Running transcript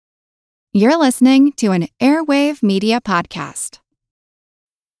You're listening to an Airwave Media Podcast.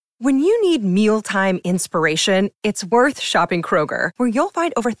 When you need mealtime inspiration, it's worth shopping Kroger, where you'll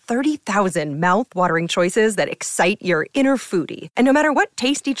find over 30,000 mouth-watering choices that excite your inner foodie. And no matter what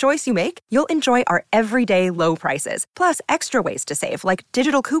tasty choice you make, you'll enjoy our everyday low prices, plus extra ways to save, like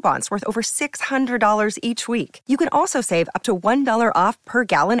digital coupons worth over $600 each week. You can also save up to $1 off per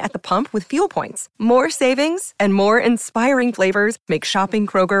gallon at the pump with fuel points. More savings and more inspiring flavors make shopping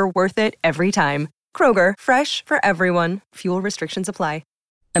Kroger worth it every time. Kroger, fresh for everyone. Fuel restrictions apply.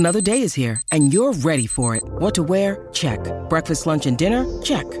 Another day is here, and you're ready for it. What to wear? Check. Breakfast, lunch, and dinner?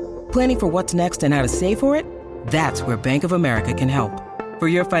 Check. Planning for what's next and how to save for it? That's where Bank of America can help. For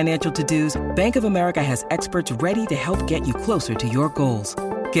your financial to-dos, Bank of America has experts ready to help get you closer to your goals.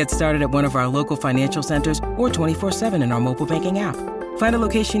 Get started at one of our local financial centers or 24/7 in our mobile banking app. Find a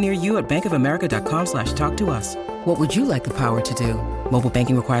location near you at bankofamerica.com/talktous. What would you like the power to do? Mobile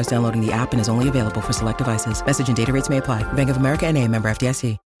banking requires downloading the app and is only available for select devices. Message and data rates may apply. Bank of America N.A., member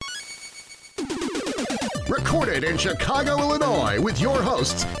FDIC. Recorded in Chicago, Illinois, with your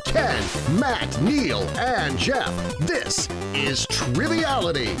hosts, Ken, Matt, Neil, and Jeff. This is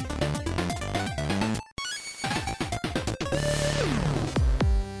Triviality.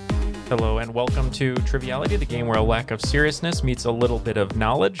 Hello and welcome to Triviality, the game where a lack of seriousness meets a little bit of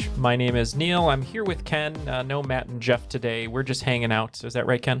knowledge. My name is Neil. I'm here with Ken. No Matt and Jeff today. We're just hanging out. Is that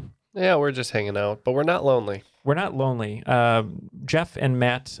right, Ken? Yeah, we're just hanging out, but we're not lonely. We're not lonely. Jeff and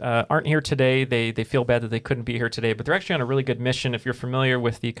Matt aren't here today. They feel bad that they couldn't be here today, but they're actually on a really good mission. If you're familiar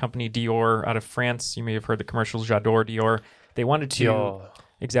with the company Dior out of France, you may have heard the commercials J'adore Dior. They wanted to... Dior.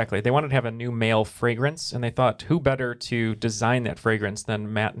 Exactly. They wanted to have a new male fragrance, and they thought, who better to design that fragrance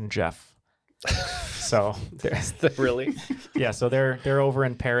than Matt and Jeff? So, Really? Yeah. So they're over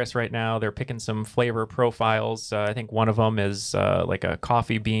in Paris right now. They're picking some flavor profiles. I think one of them is like a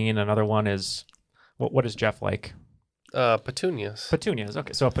coffee bean. Another one is what is Jeff like? Petunias. Petunias.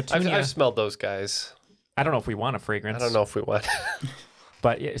 Okay. So a petunia. I've smelled those guys. I don't know if we want a fragrance. I don't know if we want.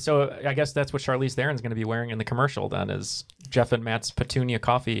 But yeah, so I guess that's what Charlize Theron's going to be wearing in the commercial then, is Jeff and Matt's Petunia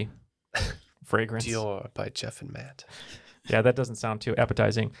coffee fragrance. Dior by Jeff and Matt. Yeah, that doesn't sound too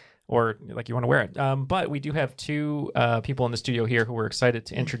appetizing or like you want to wear it. But we do have two people in the studio here who we're excited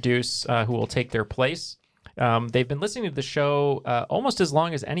to introduce who will take their place. They've been listening to the show almost as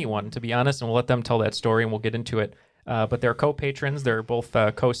long as anyone, to be honest, and we'll let them tell that story and we'll get into it. But they're co-patrons. They're both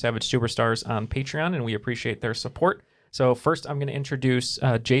co-Savage Superstars on Patreon, and we appreciate their support. So first, I'm going to introduce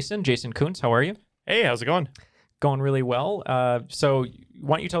Jason Kuntz. How are you? Hey, how's it going? Going really well. So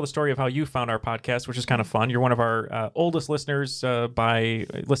why don't you tell the story of how you found our podcast, which is kind of fun. You're one of our oldest listeners by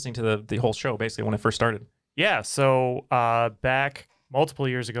listening to the whole show, basically, when it first started. Yeah, so back multiple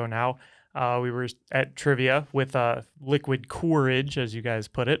years ago now, we were at Trivia with Liquid Courage, as you guys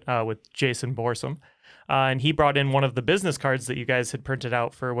put it, with Jason Borsum. And he brought in one of the business cards that you guys had printed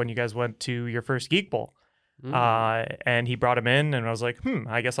out for when you guys went to your first Geek Bowl. And he brought him in, and I was like,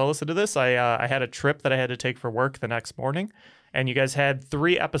 I guess I'll listen to this. I had a trip that I had to take for work the next morning, and you guys had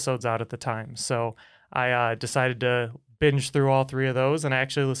 3 episodes out at the time. So I decided to binge through all 3 of those, and I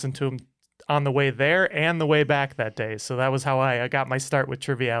actually listened to them on the way there and the way back that day. So that was how I got my start with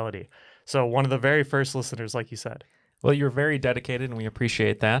Triviality. So one of the very first listeners, like you said. Well, you're very dedicated, and we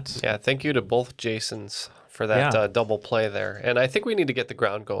appreciate that. Yeah, thank you to both Jasons for that double play there. And I think we need to get the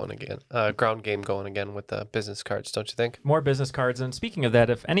ground game going again with the business cards, don't you think? More business cards. And speaking of that,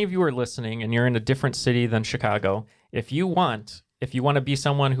 if any of you are listening and you're in a different city than Chicago, if you want to be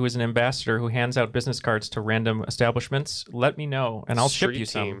someone who is an ambassador who hands out business cards to random establishments, let me know, and I'll ship you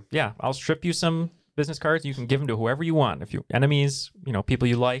some. Yeah, I'll strip you some business cards. You can give them to whoever you want. If you enemies, people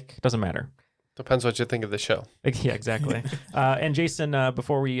you like, doesn't matter. Depends what you think of the show. Yeah, exactly. And Jason,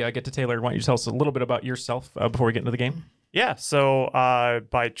 before we get to Taylor, why don't you tell us a little bit about yourself before we get into the game? Yeah, so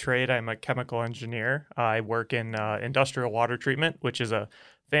by trade, I'm a chemical engineer. I work in industrial water treatment, which is a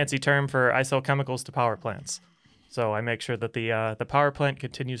fancy term for I sell chemicals to power plants. So I make sure that the power plant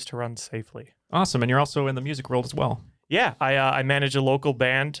continues to run safely. Awesome. And you're also in the music world as well. Yeah, I manage a local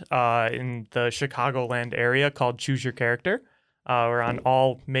band in the Chicagoland area called Choose Your Character. We're on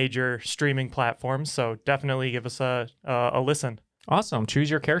all major streaming platforms, so definitely give us a listen. Awesome. Choose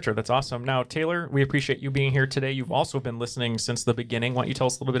Your Character. That's awesome. Now, Taylor, we appreciate you being here today. You've also been listening since the beginning. Why don't you tell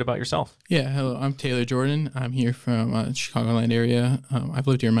us a little bit about yourself? Yeah, hello. I'm Taylor Jordan. I'm here from Chicagoland area. I've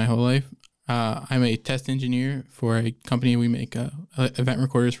lived here my whole life. I'm a test engineer for a company. We make event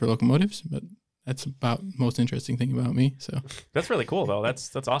recorders for locomotives, but that's about the most interesting thing about me. So that's really cool, though.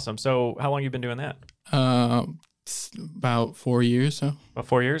 That's awesome. So how long have you been doing that? It's about 4 years. So About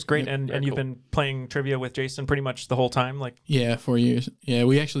 4 years. Great. Yeah, And you've been playing trivia with Jason pretty much the whole time? Like, yeah, 4 years. Yeah,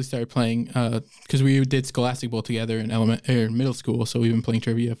 we actually started playing because we did Scholastic Bowl together in middle school. So we've been playing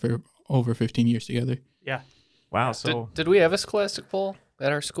trivia for over 15 years together. Yeah. wow. So Did we have a Scholastic Bowl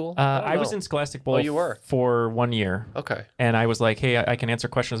at our school? I was in Scholastic Bowl you were? for 1 year. Okay. And I was like, hey, I can answer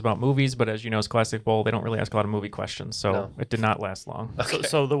questions about movies, but as you know, Scholastic Bowl, they don't really ask a lot of movie questions. So No. it did not last long.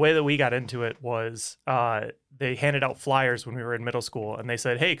 So the way that we got into it was they handed out flyers when we were in middle school, and they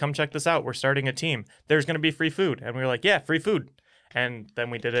said, hey, come check this out. We're starting a team. There's going to be free food. And we were like, yeah, free food. And then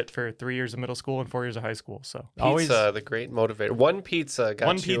we did it for 3 years of middle school and 4 years of high school. So Pizza, the great motivator. One pizza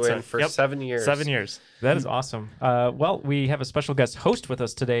got you in for 7 years. 7 years. That is awesome. Well, we have a special guest host with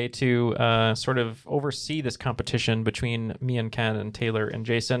us today to sort of oversee this competition between me and Ken and Taylor and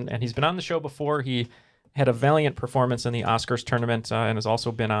Jason. And he's been on the show before. He had a valiant performance in the Oscars tournament and has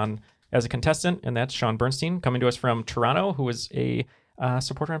also been on as a contestant. And that's Sean Bernstein, coming to us from Toronto, who is a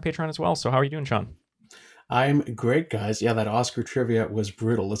supporter on Patreon as well. So how are you doing, Sean? I'm great, guys. Yeah, that Oscar trivia was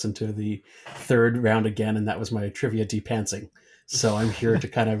brutal. Listen to the third round again, and that was my trivia depantsing. So I'm here to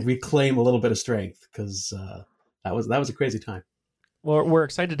kind of reclaim a little bit of strength because that was a crazy time. Well, we're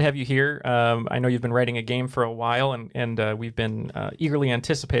excited to have you here. I know you've been writing a game for a while, and we've been eagerly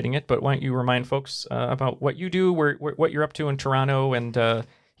anticipating it. But why don't you remind folks about what you do, what you're up to in Toronto, and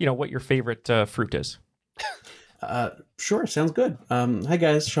what your favorite fruit is? Sure, sounds good. Hi,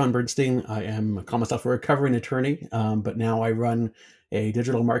 guys. Sean Bernstein. I call myself a recovering attorney, but now I run a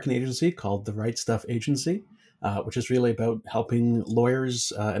digital marketing agency called The Right Stuff Agency, which is really about helping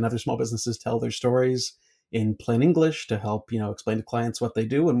lawyers and other small businesses tell their stories in plain English to help, explain to clients what they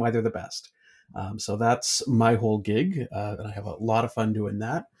do and why they're the best. So that's my whole gig, and I have a lot of fun doing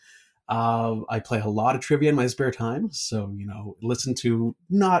that. I play a lot of trivia in my spare time, so, listen to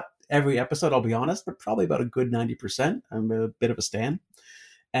not every episode, I'll be honest, but probably about a good 90%. I'm a bit of a stan.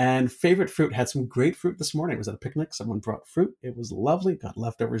 And favorite fruit, had some great fruit this morning. I was at a picnic. Someone brought fruit. It was lovely. Got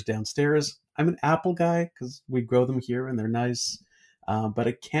leftovers downstairs. I'm an apple guy because we grow them here and they're nice, but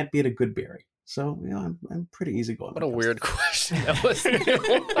it can't beat a good berry. So, I'm pretty easygoing. What a weird question that was.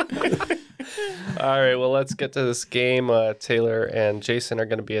 All right, well, let's get to this game. Taylor and Jason are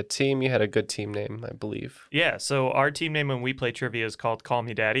going to be a team. You had a good team name, I believe. Yeah, so our team name when we play trivia is called Call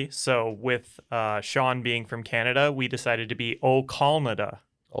Me Daddy. So with Sean being from Canada, we decided to be O Calnada.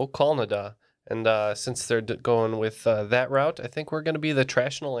 O Calnada. And since they're going with that route, I think we're going to be the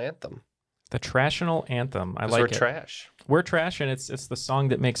Trashional Anthem. The Trashional Anthem. I like it. We're trash. We're trash, and it's the song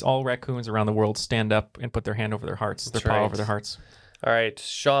that makes all raccoons around the world stand up and put their hand over their hearts, their paw over their hearts. All right,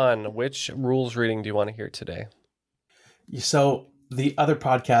 Sean, which rules reading do you want to hear today? So the other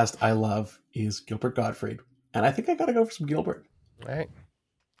podcast I love is Gilbert Gottfried, and I think I got to go for some Gilbert.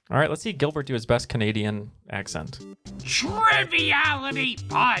 All right, let's see Gilbert do his best Canadian accent. Triviality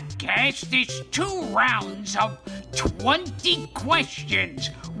Podcast is 2 rounds of 20 questions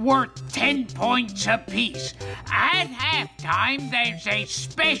worth 10 points apiece. At halftime, there's a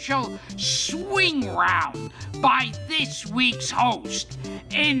special swing round by this week's host.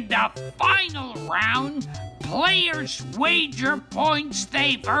 In the final round, players wager points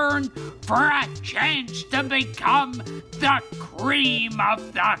they've earned for a chance to become the cream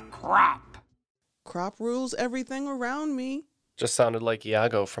of the crop. Crop rules everything around me. Just sounded like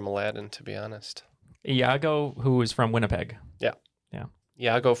Iago from Aladdin, to be honest. Iago, who is from Winnipeg. Yeah.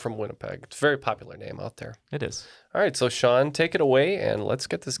 Iago from Winnipeg. It's a very popular name out there. It is. All right, so Sean, take it away, and let's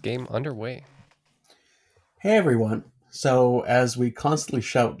get this game underway. Hey, everyone. So as we constantly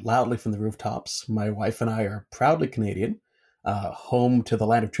shout loudly from the rooftops, my wife and I are proudly Canadian, home to the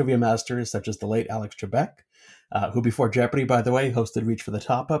land of trivia masters such as the late Alex Trebek, who before Jeopardy, by the way, hosted Reach for the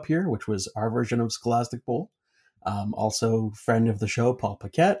Top up here, which was our version of Scholastic Bowl. Also friend of the show, Paul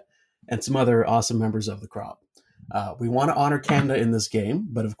Paquette, and some other awesome members of the crop. We want to honor Canada in this game,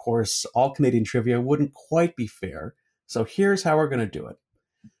 but of course, all Canadian trivia wouldn't quite be fair. So here's how we're going to do it.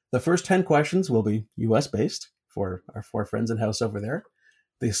 The first 10 questions will be US-based for our 4 friends in house over there.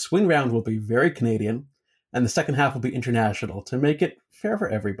 The swing round will be very Canadian, and the second half will be international to make it fair for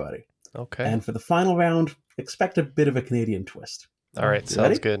everybody. Okay. And for the final round, expect a bit of a Canadian twist. All right,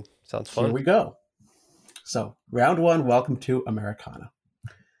 sounds good. Sounds fun. Here we go. So, round 1, welcome to Americana.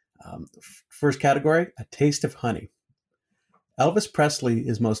 First category, a taste of honey. Elvis Presley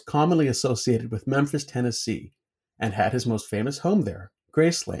is most commonly associated with Memphis, Tennessee, and had his most famous home there,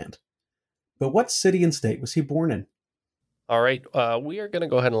 Graceland. But what city and state was he born in? All right, we are going to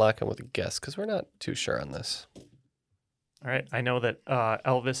go ahead and lock in with a guess because we're not too sure on this. All right, I know that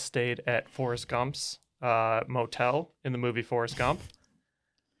Elvis stayed at Forrest Gump's motel in the movie Forrest Gump.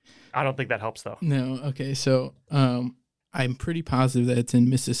 I don't think that helps though. No. Okay. So I'm pretty positive that it's in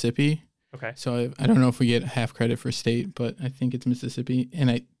Mississippi. Okay. So I don't know if we get half credit for state, but I think it's Mississippi.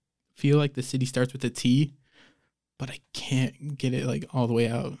 And I feel like the city starts with a T, but I can't get it like all the way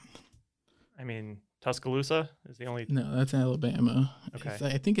out. I mean, Tuscaloosa is the only. No, that's Alabama. Okay.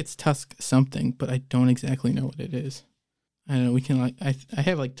 I think it's Tusk something, but I don't exactly know what it is. I don't know. We can like I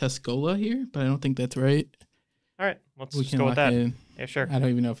have like Tuscola here, but I don't think that's right. All right, let's We just can go with lock that. it in. Yeah, sure. I don't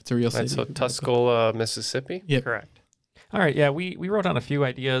even know if it's a real Right, city. so Tuscola, Mississippi? Yep. Correct. All right, yeah, we wrote down a few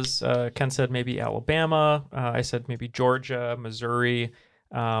ideas. Ken said maybe Alabama. I said maybe Georgia, Missouri.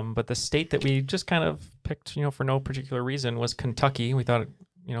 But the state that we just kind of picked, for no particular reason was Kentucky. We thought it,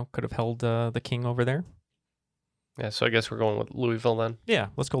 could have held the king over there. Yeah, so I guess we're going with Louisville then. Yeah,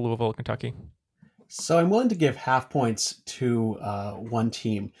 let's go Louisville, Kentucky. So I'm willing to give half points to one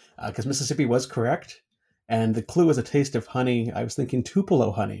team because Mississippi was correct. And the clue was a taste of honey. I was thinking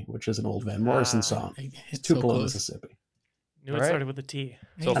Tupelo honey, which is an old Van Morrison song. It's Tupelo, close. Mississippi. Knew it started with a T.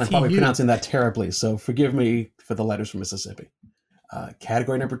 So And I'm probably pronouncing that terribly, so forgive me for the letters from Mississippi.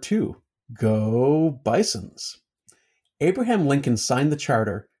 Category number 2, go Bisons. Abraham Lincoln signed the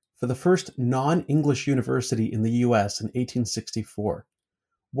charter for the first non-English university in the U.S. in 1864.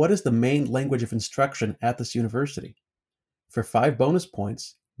 What is the main language of instruction at this university? For 5 bonus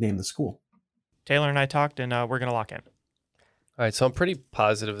points, name the school. Taylor and I talked, and we're going to lock in. All right, so I'm pretty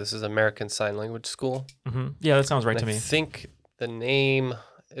positive this is American Sign Language School. Mm-hmm. Yeah, that sounds right to I me. think the name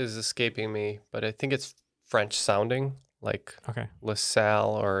is escaping me, but I think it's French sounding, like Okay.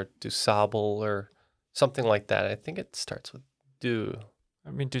 LaSalle or DuSable or something like that. I think it starts with Du. I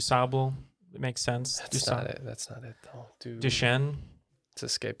mean, DuSable, it makes sense. That's not it. That's not it though. Duchenne, It's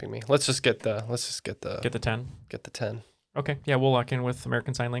escaping me. Let's just get the get the 10. Get the 10. Okay, yeah, we'll lock in with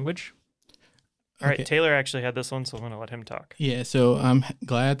American Sign Language. All right, Okay. Taylor actually had this one, so I'm going to let him talk. Yeah, so I'm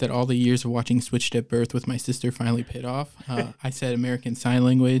glad that all the years of watching Switched at Birth with my sister finally paid off. I said American Sign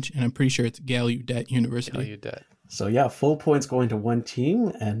Language, and I'm pretty sure it's Gallaudet University. Gallaudet. So yeah, full points going to one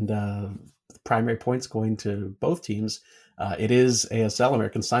team and primary points going to both teams. It is ASL,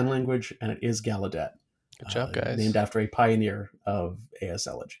 American Sign Language, and it is Gallaudet. Good job, guys. Named after a pioneer of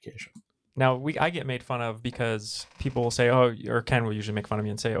ASL education. Now, I get made fun of because people will say, oh, or Ken will usually make fun of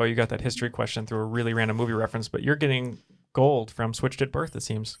me and say, oh, you got that history question through a really random movie reference, but you're getting gold from Switched at Birth, it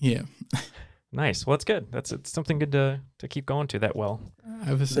seems. Yeah. Nice. Well, that's good. It's something good to keep going to that well.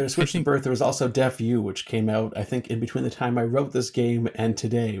 There's Switched at Birth. There was also Deaf U, which came out, I think, in between the time I wrote this game and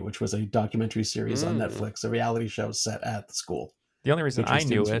today, which was a documentary series on Netflix, a reality show set at the school. The only reason I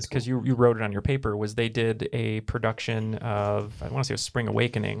knew it, because you wrote it on your paper, was they did a production of, I want to say it was Spring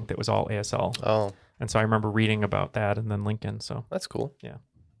Awakening, that was all ASL. Oh. And so I remember reading about that and then Lincoln. So that's cool. Yeah.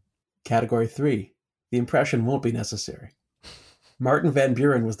 Category 3. The impression won't be necessary. Martin Van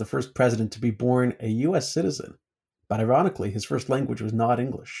Buren was the first president to be born a U.S. citizen, but ironically, his first language was not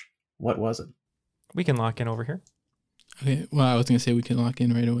English. What was it? We can lock in over here. Okay, well, I was going to say we can lock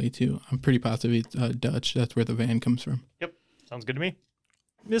in right away, too. I'm pretty positive it's Dutch. That's where the van comes from. Yep, sounds good to me.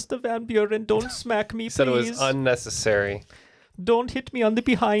 Mr. Van Buren, don't smack me, He said it please. was unnecessary. Don't hit me on the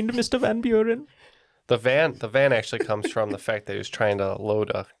behind, Mr. Van Buren. The van actually comes from the fact that he was trying to load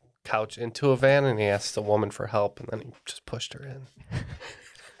a couch into a van and he asked the woman for help and then he just pushed her in.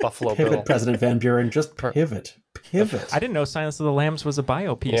 Buffalo Pivot, Bill. President Van Buren. Just pivot. Pivot. I didn't know Silence of the Lambs was a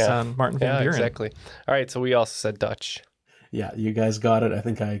biopiece on Martin Van Buren. Exactly. All right, so we also said Dutch. Yeah, you guys got it. I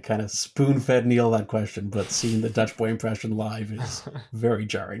think I kind of spoon-fed Neil that question, but seeing the Dutch boy impression live is very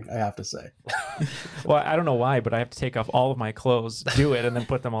jarring, I have to say. Well, I don't know why, but I have to take off all of my clothes, do it, and then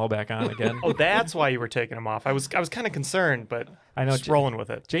put them all back on again. Oh, that's why you were taking them off. I was kind of concerned, but I know, just rolling with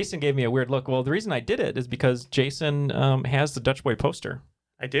it. Jason gave me a weird look. Well, the reason I did it is because Jason has the Dutch Boy poster.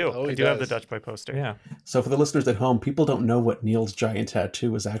 I do. Oh, I he do have the does. Dutch Boy poster. Yeah. So for the listeners at home, people don't know what Neil's giant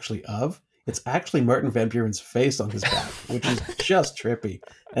tattoo is actually of. It's actually Martin Van Buren's face on his back, which is just trippy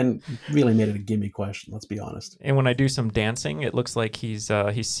and really made it a gimme question, let's be honest. And when I do some dancing, it looks like he's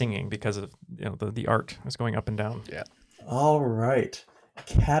singing because of the art is going up and down. Yeah. All right.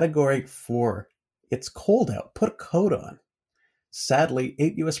 Category 4. It's cold out. Put a coat on. Sadly,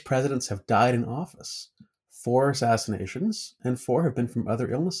 8 U.S. presidents have died in office. 4 assassinations, and 4 have been from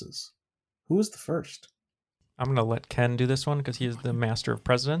other illnesses. Who is the first? I'm going to let Ken do this one because he is the master of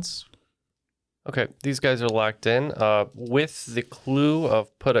presidents. Okay, these guys are locked in. With the clue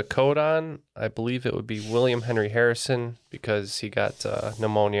of put a coat on, I believe it would be William Henry Harrison because he got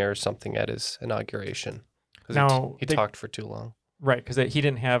pneumonia or something at his inauguration. Now, he talked for too long. Right, because he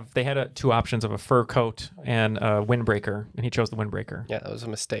didn't have, they had 2 options of a fur coat and a windbreaker, and he chose the windbreaker. Yeah, that was a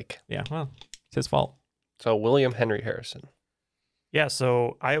mistake. Yeah, well, it's his fault. So William Henry Harrison. Yeah,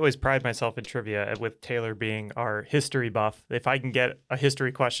 so I always pride myself in trivia with Taylor being our history buff. If I can get a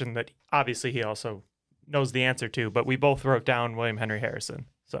history question that obviously he also knows the answer to, but we both wrote down William Henry Harrison.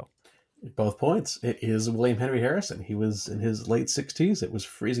 So Both points. It is William Henry Harrison. He was in his late 60s. It was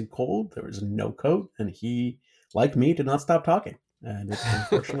freezing cold. There was no coat, and he, like me, did not stop talking, and it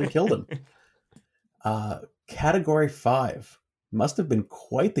unfortunately killed him. Category 5 must have been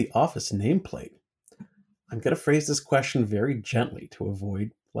quite the office nameplate. I'm going to phrase this question very gently to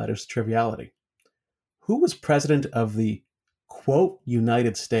avoid letters triviality. Who was president of the, quote,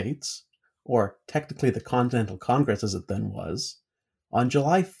 United States, or technically the Continental Congress as it then was, on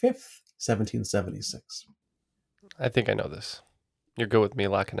July 5th, 1776? I think I know this. You're good with me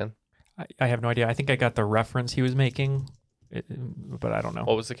locking in. I have no idea. I think I got the reference he was making, but I don't know.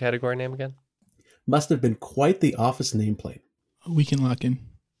 What was the category name again? Must have been quite the office nameplate. We can lock in.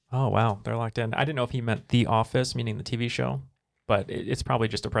 Oh, wow. They're locked in. I didn't know if he meant The Office, meaning the TV show, but it's probably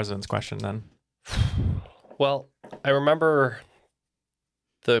just a president's question then. Well, I remember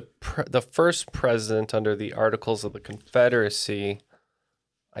the first president under the Articles of the Confederacy,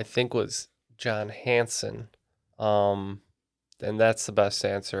 I think, was John Hanson. And that's the best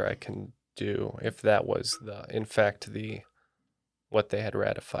answer I can do if that was in fact what they had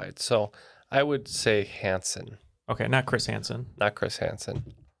ratified. So I would say Hanson. Okay, not Chris Hansen. Not Chris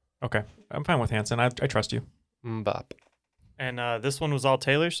Hansen. Okay, I'm fine with Hansen. I trust you. Mbop. And this one was all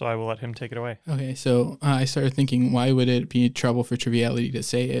Taylor, so I will let him take it away. Okay, so I started thinking, why would it be trouble for triviality to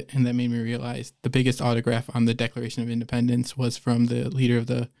say it? And that made me realize the biggest autograph on the Declaration of Independence was from the leader of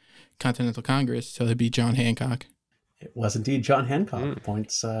the Continental Congress, so it'd be John Hancock. It was indeed John Hancock.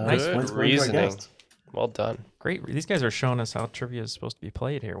 Points. Nice points reasoning. Well done. Great. These guys are showing us how trivia is supposed to be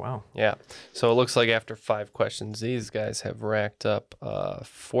played here. Wow. Yeah. So it looks like after 5 questions, these guys have racked up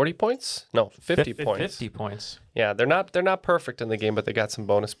 40 points? No, 50 points. 50 points. Yeah, they're not perfect in the game, but they got some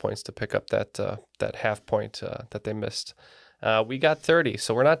bonus points to pick up that half point that they missed. We got 30,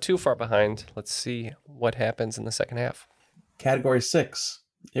 so we're not too far behind. Let's see what happens in the second half. Category 6.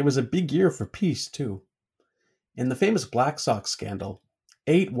 It was a big year for peace, too. In the famous Black Sox scandal,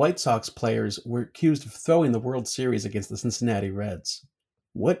 8 White Sox players were accused of throwing the World Series against the Cincinnati Reds.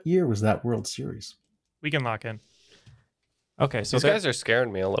 What year was that World Series? We can lock in. Okay, so these guys are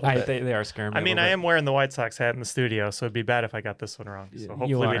scaring me a little bit. They are scaring me. I mean, I am wearing the White Sox hat in the studio, so it'd be bad if I got this one wrong. So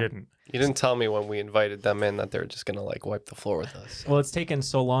hopefully we didn't. You didn't tell me when we invited them in that they were just going to wipe the floor with us. Well, it's taken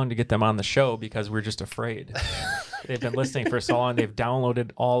so long to get them on the show because we're just afraid. They've been listening for so long. They've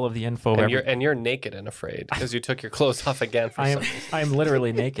downloaded all of the info. And you're naked and afraid because you took your clothes off again for some reason. I am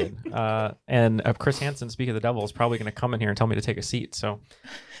literally naked. And Chris Hansen, speaking of the devil, is probably going to come in here and tell me to take a seat. So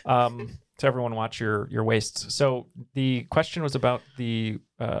everyone watch your waists. So the question was about the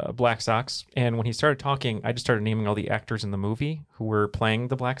Black Sox. And when he started talking, I just started naming all the actors in the movie who were playing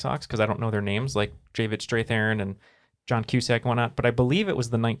the Black Sox because I don't know their names, like Javid Strathairn and John Cusack and whatnot. But I believe it was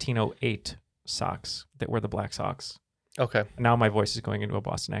the 1908 Sox that were the Black Sox. Okay. Now my voice is going into a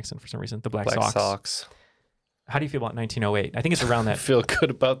Boston accent for some reason. The Black Sox. How do you feel about 1908? I think it's around that. I feel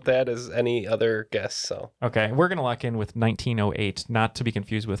good about that as any other guess. So okay, we're gonna lock in with 1908, not to be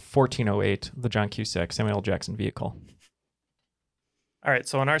confused with 1408, the John Cusack Samuel L. Jackson vehicle. All right,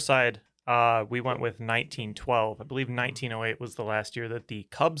 so on our side, we went with 1912. I believe 1908 was the last year that the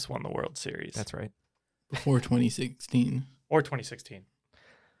Cubs won the World Series. That's right. Before 2016. Or 2016.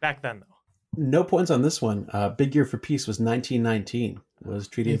 Back then, though. No points on this one. Big year for peace was 1919. Was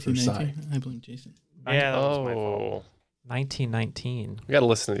Treaty of Versailles. I blame Jason. Yeah, that was my fault. 1919. We got to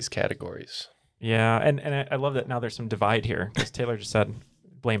listen to these categories. Yeah, and I love that now there's some divide here because Taylor just said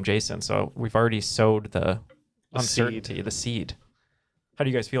blame Jason, so we've already sowed the uncertainty, the seed. How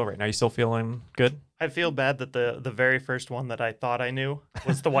do you guys feel right now? Are you still feeling good? I feel bad that the very first one that I thought I knew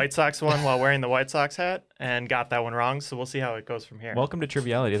was the White Sox one while wearing the White Sox hat and got that one wrong. So we'll see how it goes from here. Welcome to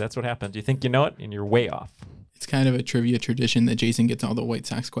Triviality. That's what happens. You think you know it, and you're way off. It's kind of a trivia tradition that Jason gets all the White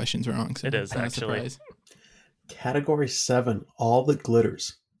Sox questions wrong. So it is, I'm actually. surprised. Category 7, all that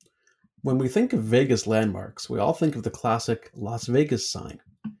glitters. When we think of Vegas landmarks, we all think of the classic Las Vegas sign.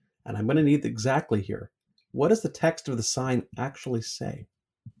 And I'm going to need exactly here. What does the text of the sign actually say?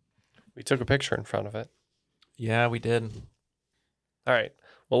 We took a picture in front of it. Yeah, we did. All right.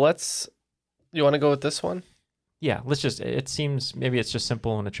 Well, you want to go with this one? Yeah, it seems maybe it's just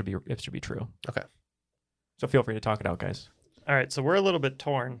simple and it should be true. Okay. So feel free to talk it out, guys. All right, so we're a little bit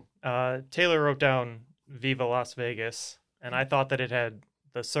torn. Taylor wrote down Viva Las Vegas, and I thought that it had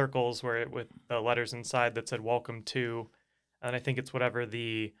the circles with the letters inside that said welcome to, and I think it's whatever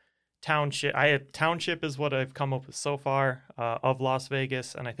the township. Township is what I've come up with so far of Las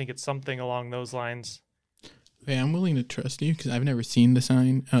Vegas, and I think it's something along those lines. Okay, I'm willing to trust you because I've never seen the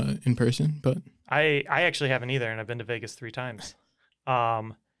sign in person, but I actually haven't either, and I've been to Vegas 3 times.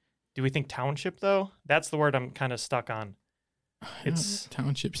 Do we think township though? That's the word I'm kind of stuck on. It's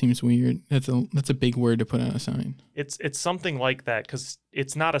township seems weird. That's a big word to put on a sign. It's something like that because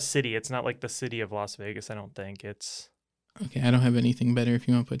it's not a city. It's not like the city of Las Vegas. I don't think it's. Okay, I don't have anything better. If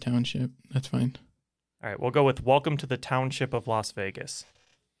you want to put township, that's fine. All right, we'll go with "Welcome to the Township of Las Vegas."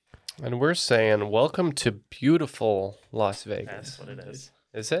 And we're saying, welcome to beautiful Las Vegas. That's what it is.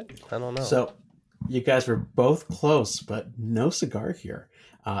 Is it? I don't know. So you guys were both close, but no cigar here.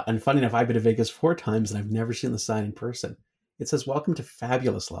 And funny enough, I've been to Vegas 4 times and I've never seen the sign in person. It says, "Welcome to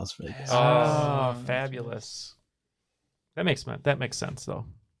fabulous Las Vegas." Oh, fabulous. That makes sense, though.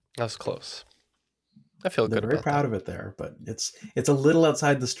 That was close. I feel They're good very about proud that. of it there, but it's a little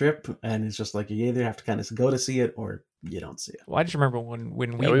outside the strip, and it's just like you either have to kind of go to see it or you don't see it. Well, I just remember when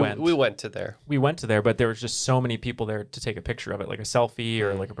we went. We went to there. We went to there, but there was just so many people there to take a picture of it, like a selfie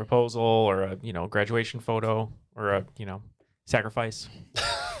or like a proposal or a graduation photo or a sacrifice.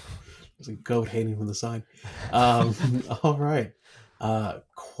 There's a goat hanging from the sign. All right.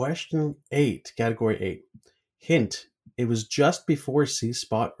 Question 8, category 8. Hint: it was just before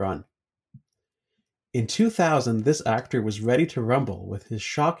C-Spot Run. In 2000, this actor was ready to rumble with his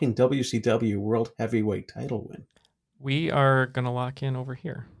shocking WCW World Heavyweight title win. We are going to lock in over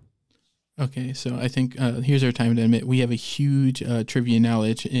here. Okay, so I think here's our time to admit we have a huge trivia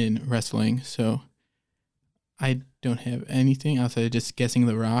knowledge in wrestling, so I don't have anything outside of just guessing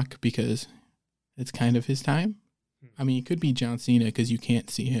The Rock because it's kind of his time. I mean, it could be John Cena because you can't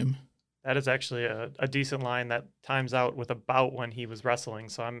see him. That is actually a decent line that times out with about when he was wrestling.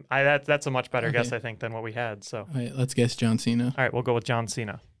 So that's a much better guess, I think, than what we had. So All right, let's guess John Cena. All right, we'll go with John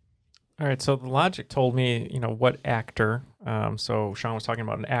Cena. All right, so the logic told me, what actor. So Sean was talking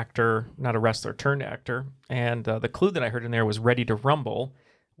about an actor, not a wrestler turned actor. And the clue that I heard in there was Ready to Rumble,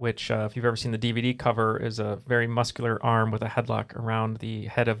 which, if you've ever seen the DVD cover, is a very muscular arm with a headlock around the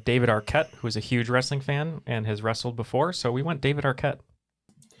head of David Arquette, who is a huge wrestling fan and has wrestled before. So we went David Arquette.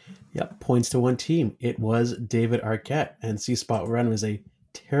 Yep, points to one team. It was David Arquette, and C-Spot Run was a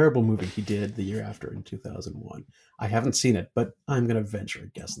terrible movie he did the year after in 2001. I haven't seen it, but I'm going to venture a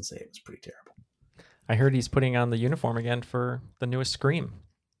guess and say it was pretty terrible. I heard he's putting on the uniform again for the newest Scream.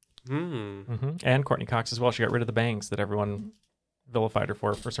 And Courtney Cox as well. She got rid of the bangs that everyone vilified her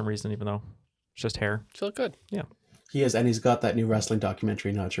for some reason, even though it's just hair. She looked good. Yeah. He is, and he's got that new wrestling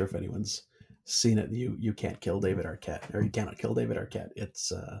documentary. Not sure if anyone's seen it. You can't kill David Arquette, or you cannot kill David Arquette.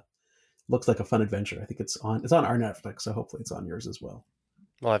 It's looks like a fun adventure. I think it's on our Netflix, so hopefully it's on yours as well.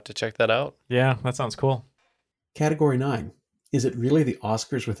 I'll have to check that out. Yeah, that sounds cool. Category 9. Is it really the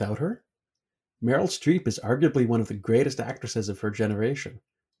Oscars without her? Meryl Streep is arguably one of the greatest actresses of her generation,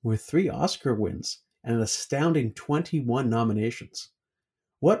 with 3 Oscar wins and an astounding 21 nominations.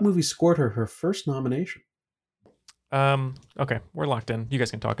 What movie scored her first nomination? Okay, we're locked in. You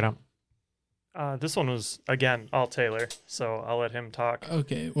guys can talk it out. This one was, again, all Taylor, so I'll let him talk.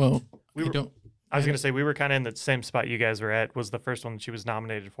 Okay, well, I was going to say, we were kind of in the same spot you guys were at. Was the first one she was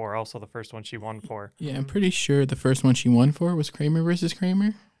nominated for, also the first one she won for. Yeah, I'm pretty sure the first one she won for was Kramer versus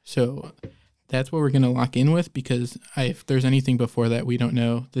Kramer. So that's what we're going to lock in with because if there's anything before that, we don't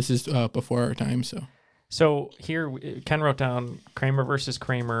know. This is before our time, so. So here, Ken wrote down Kramer versus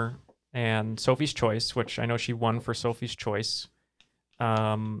Kramer and Sophie's Choice, which I know she won for Sophie's Choice.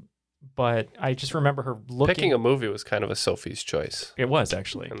 But I just remember her looking. Picking a movie was kind of a Sophie's Choice. It was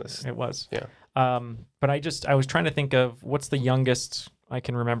actually. It was. Yeah. But I was trying to think of what's the youngest I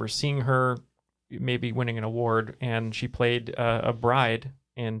can remember seeing her maybe winning an award, and she played a bride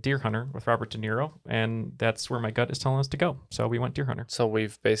in Deer Hunter with Robert De Niro, and that's where my gut is telling us to go. So we went Deer Hunter. So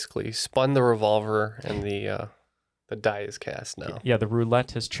we've basically spun the revolver, and the die is cast now. Yeah, the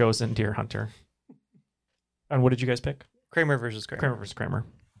roulette has chosen Deer Hunter. And what did you guys pick? Kramer versus Kramer. Kramer versus Kramer.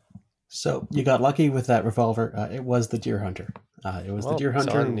 So you got lucky with that revolver. It was the Deer Hunter. It was the Deer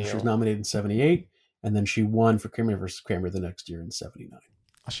Hunter. She was nominated in 78, and then she won for Kramer versus Kramer the next year in 79.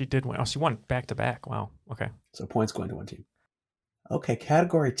 Oh, she did win. Oh, she won back to back. Wow. Okay. So points going to one team. Okay,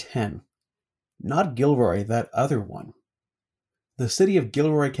 category 10. Not Gilroy, that other one. The city of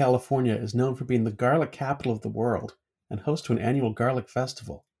Gilroy, California is known for being the garlic capital of the world and host to an annual garlic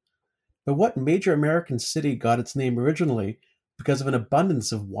festival. But what major American city got its name originally because of an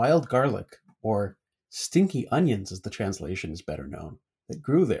abundance of wild garlic, or stinky onions as the translation is better known, that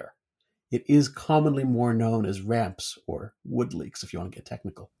grew there? It is commonly more known as ramps or wood leeks, if you want to get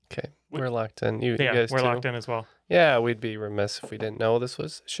technical. Okay, we're locked in. You Yeah, guys we're too? locked in as well. Yeah, we'd be remiss if we didn't know this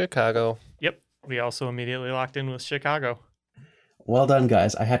was Chicago. Yep. We also immediately locked in with Chicago. Well done,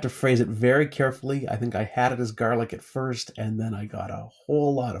 guys. I had to phrase it very carefully. I think I had it as garlic at first, and then I got a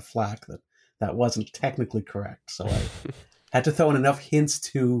whole lot of flack that wasn't technically correct. So I had to throw in enough hints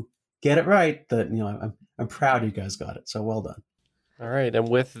to get it right that, I'm proud you guys got it. So well done. All right, and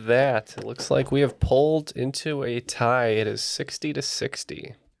with that, it looks like we have pulled into a tie. It is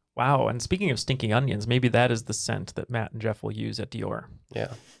 60-60. Wow, and speaking of stinky onions, maybe that is the scent that Matt and Jeff will use at Dior.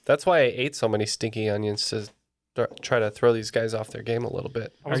 Yeah, that's why I ate so many stinky onions, to try to throw these guys off their game a little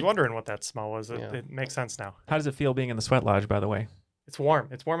bit. I was wondering what that smell was. It makes sense now. How does it feel being in the sweat lodge, by the way? It's warm.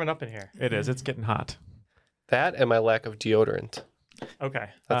 It's warming up in here. It is. It's getting hot. That and my lack of deodorant. Okay.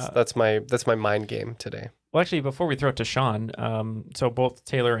 That's my mind game today. Well, actually, before we throw it to Sean, so both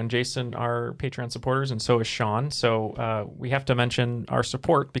Taylor and Jason are Patreon supporters, and so is Sean. So we have to mention our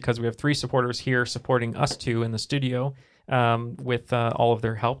support because we have 3 supporters here supporting us 2 in the studio with all of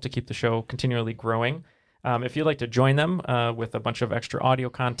their help to keep the show continually growing. If you'd like to join them with a bunch of extra audio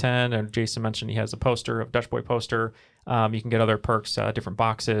content, and Jason mentioned he has a poster of Dutch Boy poster, you can get other perks, different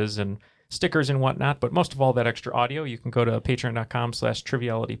boxes and stickers and whatnot. But most of all, that extra audio, you can go to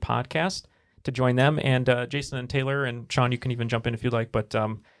patreon.com/trivialitypodcast to join them. And Jason and Taylor and Sean, you can even jump in if you'd like. But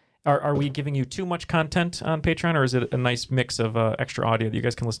are we giving you too much content on Patreon, or is it a nice mix of extra audio that you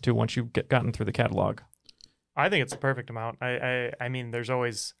guys can listen to once you've gotten through the catalog? I think it's the perfect amount. I mean, there's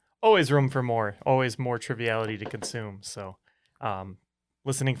always room for more, always more triviality to consume. So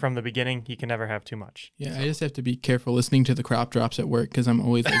listening from the beginning, you can never have too much. Yeah, I just have to be careful listening to the crop drops at work because I'm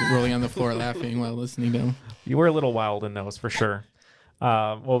always rolling on the floor laughing while listening to them. You were a little wild in those, for sure.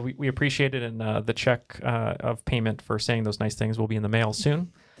 Well, we appreciate it, and the check of payment for saying those nice things will be in the mail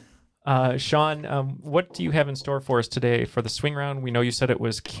soon. Sean, what do you have in store for us today for the swing round? We know you said it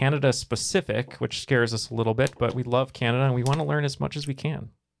was Canada specific, which scares us a little bit, but we love Canada and we want to learn as much as we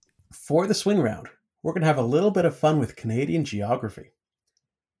can. For the swing round, we're going to have a little bit of fun with Canadian geography.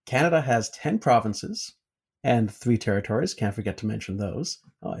 Canada has 10 provinces and 3 territories. Can't forget to mention those.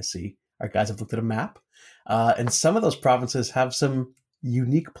 Oh, I see. Our guys have looked at a map. And some of those provinces have some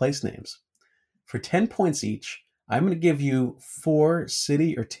unique place names. For 10 points each, I'm going to give you 4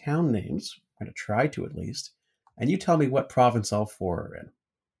 city or town names. I'm going to try to at least. And you tell me what province all 4 are in.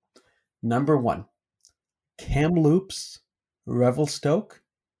 Number 1, Kamloops, Revelstoke,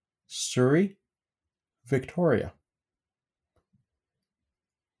 Surrey, Victoria.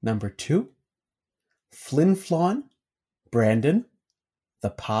 Number 2, Flin Flon, Brandon,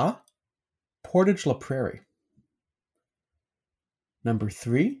 The Pas, Portage la Prairie. Number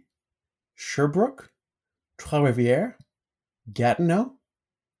 3, Sherbrooke, Trois-Rivières, Gatineau,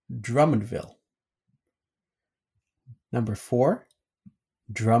 Drummondville. Number 4,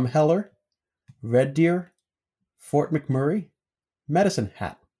 Drumheller, Red Deer, Fort McMurray, Medicine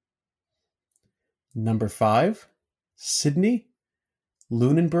Hat. Number 5, Sydney,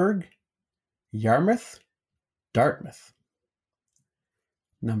 Lunenburg, Yarmouth, Dartmouth.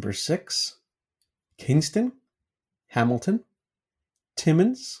 Number 6, Kingston, Hamilton,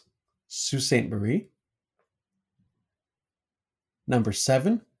 Timmins, Sault Ste. Marie. Number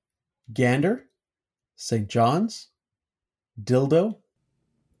 7, Gander, St. John's, Dildo,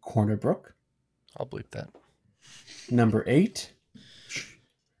 Corner Brook. I'll bleep that. Number 8,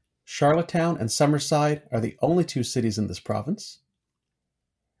 Charlottetown and Summerside are the only 2 cities in this province.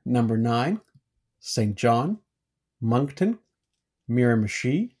 Number 9, St. John, Moncton,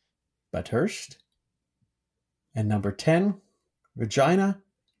 Miramichi, Bathurst. And number 10, Regina,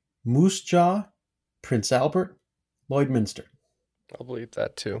 Moose Jaw, Prince Albert, Lloydminster. I'll believe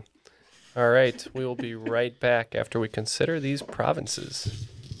that too. All right, we will be right back after we consider these provinces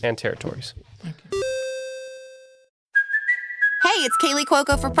and territories. Hey, it's Kaylee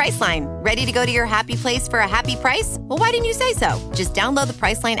Cuoco for Priceline. Ready to go to your happy place for a happy price? Well, why didn't you say so? Just download the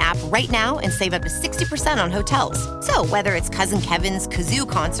Priceline app right now and save up to 60% on hotels. So whether it's Cousin Kevin's Kazoo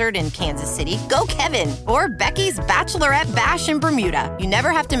Concert in Kansas City, go Kevin, or Becky's Bachelorette Bash in Bermuda, you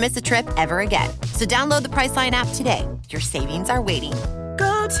never have to miss a trip ever again. So download the Priceline app today. Your savings are waiting.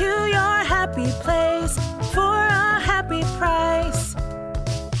 Go to your happy place for a happy price.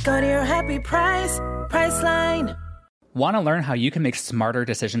 Go to your happy price, Priceline. Want to learn how you can make smarter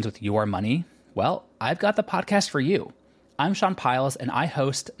decisions with your money? Well, I've got the podcast for you. I'm Sean Piles, and I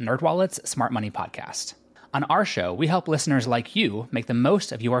host NerdWallet's Smart Money Podcast. On our show, we help listeners like you make the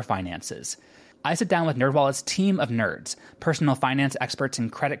most of your finances. I sit down with NerdWallet's team of nerds, personal finance experts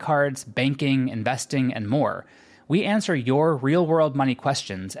in credit cards, banking, investing, and more. We answer your real-world money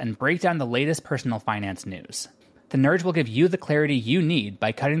questions and break down the latest personal finance news. The nerds will give you the clarity you need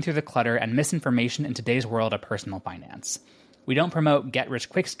by cutting through the clutter and misinformation in today's world of personal finance. We don't promote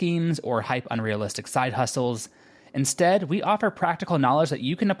get-rich-quick schemes or hype unrealistic side hustles. Instead, we offer practical knowledge that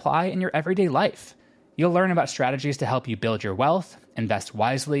you can apply in your everyday life. You'll learn about strategies to help you build your wealth, invest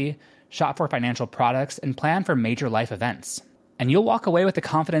wisely, shop for financial products, and plan for major life events. And you'll walk away with the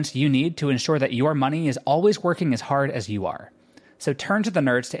confidence you need to ensure that your money is always working as hard as you are. So turn to the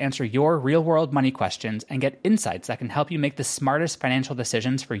nerds to answer your real-world money questions and get insights that can help you make the smartest financial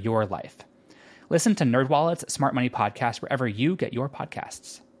decisions for your life. Listen to NerdWallet's Smart Money Podcast wherever you get your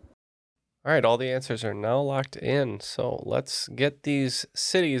podcasts. All right, all the answers are now locked in. So let's get these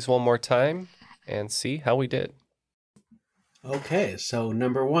cities one more time and see how we did. Okay, so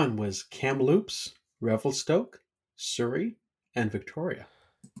number 1 was Kamloops, Revelstoke, Surrey, and Victoria.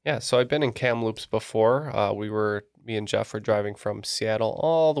 Yeah, so I've been in Kamloops before. Me and Jeff were driving from Seattle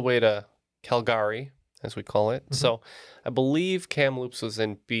all the way to Calgary, as we call it. So I believe Kamloops was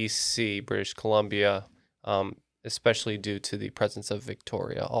in BC, British Columbia, especially due to the presence of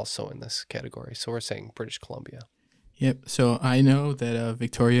Victoria also in this category. So we're saying British Columbia. Yep. So I know that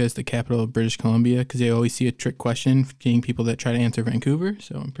Victoria is the capital of British Columbia because they always see a trick question getting people that try to answer Vancouver.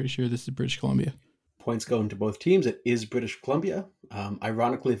 So I'm pretty sure this is British Columbia. Points going to both teams. It is British Columbia.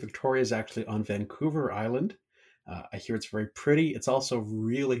 Ironically, Victoria is actually on Vancouver Island. I hear it's very pretty. It's also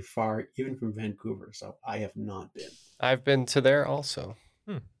really far, even from Vancouver. So I have not been. I've been to there also.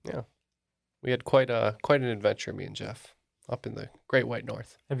 Yeah. We had quite an adventure, me and Jeff, up in the Great White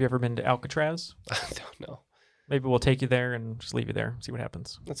North. Have you ever been to Alcatraz? I don't know. Maybe we'll take you there and just leave you there, see what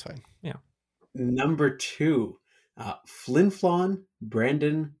happens. That's fine. Yeah. Number 2, Flin Flon,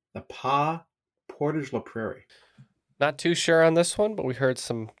 Brandon, The Pas, Portage la Prairie. Not too sure on this one, but we heard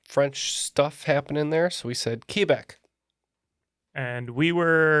some French stuff happening there, so we said Quebec. And we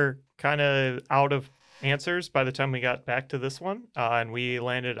were kind of out of answers by the time we got back to this one, and we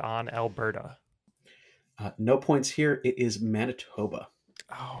landed on Alberta. No points here. It is Manitoba.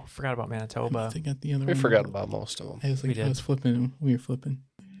 Oh, forgot about Manitoba. They got the other We one. forgot about most of them. I was flipping. We were flipping.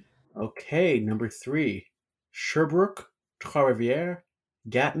 Okay, number 3, Sherbrooke, Trois-Rivières,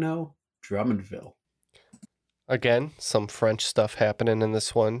 Gatineau, Drummondville. Again, some French stuff happening in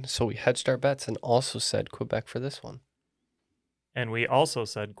this one, so we hedged our bets and also said Quebec for this one. And we also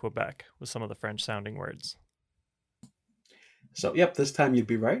said Quebec with some of the French-sounding words. So, yep, this time you'd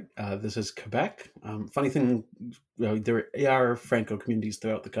be right. This is Quebec. Funny thing, there are Franco communities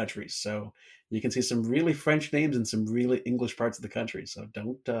throughout the country, so you can see some really French names in some really English parts of the country. So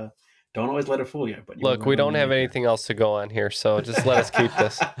don't always let it fool you. But look, we don't have anything else to go on here, so just let us keep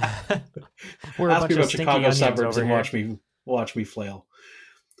this. We're a Ask bunch me of about stinky Chicago onions suburbs over and here. watch me flail.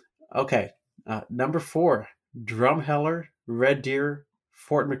 Okay, number 4, Drumheller, Red Deer,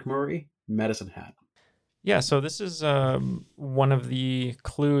 Fort McMurray, Medicine Hat. Yeah, so this is one of the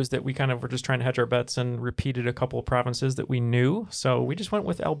clues that we kind of were just trying to hedge our bets and repeated a couple of provinces that we knew. So we just went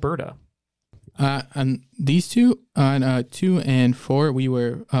with Alberta. On these two, on 2 and 4, we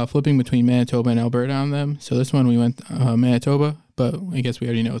were flipping between Manitoba and Alberta on them. So this one we went Manitoba, but I guess we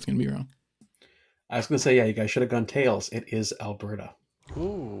already know it's going to be wrong. I was going to say, yeah, you guys should have gone tails. It is Alberta.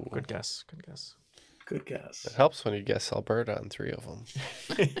 Ooh, good guess. Good guess. Good guess. It helps when you guess Alberta on 3 of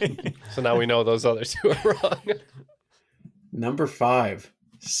them. So now we know those other 2 are wrong. Number 5,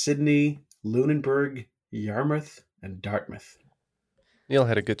 Sydney, Lunenburg, Yarmouth, and Dartmouth. Neil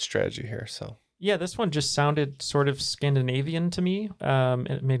had a good strategy here, so. Yeah, this one just sounded sort of Scandinavian to me.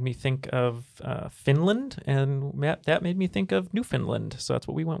 It made me think of Finland, and that made me think of Newfoundland. So that's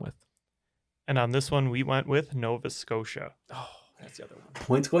what we went with. And on this one, we went with Nova Scotia. Oh, that's the other one.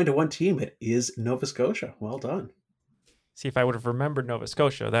 Points going to one team. It is Nova Scotia. Well done. See, if I would have remembered Nova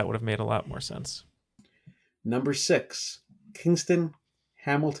Scotia, that would have made a lot more sense. Number 6, Kingston,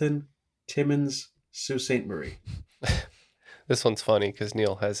 Hamilton, Timmins, Sault Ste. Marie. This one's funny because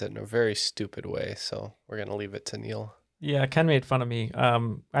Neil has it in a very stupid way, so we're going to leave it to Neil. Yeah, Ken made fun of me.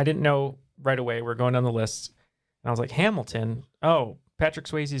 I didn't know right away. We're going down the list, and I was like, Hamilton? Oh, Patrick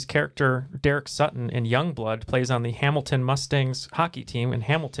Swayze's character, Derek Sutton in Youngblood, plays on the Hamilton Mustangs hockey team, and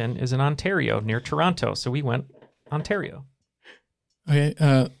Hamilton is in Ontario, near Toronto, so we went Ontario.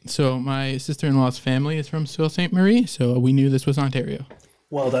 Okay, so my sister-in-law's family is from Sault Ste. Marie, so we knew this was Ontario.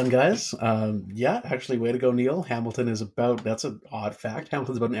 Well done, guys. Yeah, actually, way to go, Neil. Hamilton is that's an odd fact.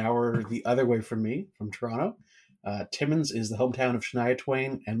 Hamilton's about an hour the other way from me, from Toronto. Timmins is the hometown of Shania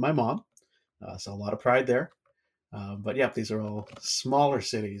Twain and my mom. So a lot of pride there. But yeah, these are all smaller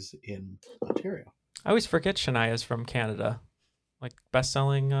cities in Ontario. I always forget Shania's from Canada. Like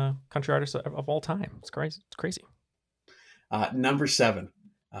best-selling country artist of all time. It's crazy. It's crazy. Number 7,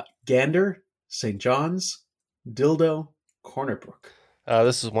 Gander, St. John's, Dildo, Corner Brook.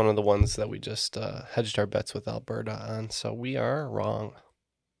 This is one of the ones that we just hedged our bets with Alberta on, so we are wrong.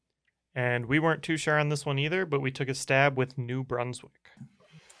 And we weren't too sure on this one either, but we took a stab with New Brunswick.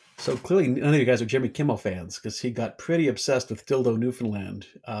 So clearly, none of you guys are Jimmy Kimmel fans because he got pretty obsessed with Dildo, Newfoundland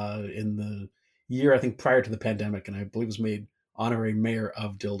in the year, I think, prior to the pandemic, and I believe was made honorary mayor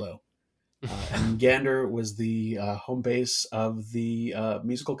of Dildo. And Gander was the home base of the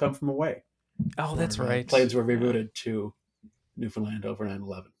musical Come From Away. Oh, that's right. Planes were rerouted to Newfoundland over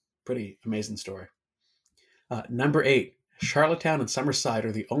 9/11. Pretty amazing story. Number 8, Charlottetown and Summerside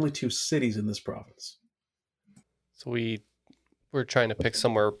are the only 2 cities in this province. So we're trying to pick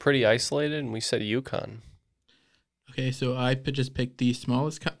somewhere pretty isolated, and we said Yukon. Okay, so I just picked the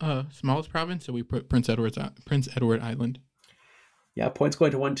smallest province, so we put Prince Edward Island. Yeah, points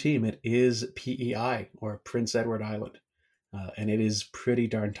going to one team. It is PEI, or Prince Edward Island. And it is pretty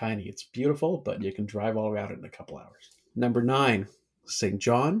darn tiny. It's beautiful, but you can drive all around it in a couple hours. Number 9, St.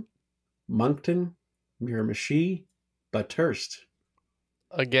 John, Moncton, Miramichi, Bathurst.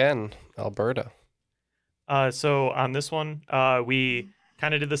 Again, Alberta. So on this one, we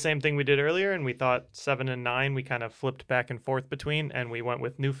kind of did the same thing we did earlier, and we thought 7 and 9 we kind of flipped back and forth between, and we went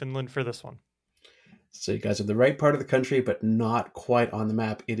with Newfoundland for this one. So you guys are the right part of the country, but not quite on the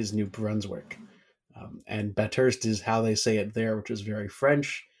map. It is New Brunswick. And Bathurst is how they say it there, which is very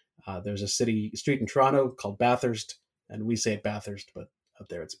French. There's a street in Toronto called Bathurst, and we say it Bathurst, but up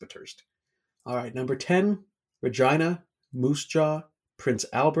there it's Bathurst. All right, number 10, Regina, Moose Jaw, Prince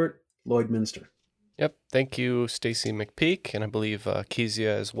Albert, Lloydminster. Yep. Thank you, Stacy McPeak, and I believe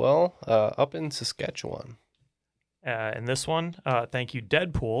Kezia as well, up in Saskatchewan. And this one, thank you,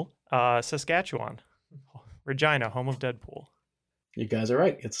 Deadpool, Saskatchewan. Regina, home of Deadpool. You guys are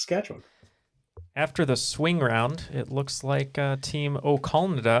right. It's Saskatchewan. After the swing round, it looks like Team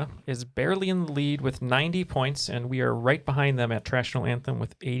O'Colnada is barely in the lead with 90 points, and we are right behind them at Traditional Anthem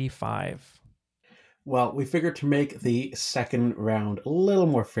with 85. Well, we figured to make the second round a little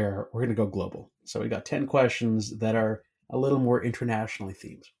more fair, we're going to go global. So we got 10 questions that are a little more internationally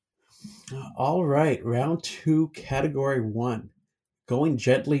themed. All right, round 2, category 1. Going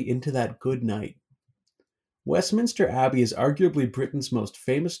gently into that good night. Westminster Abbey is arguably Britain's most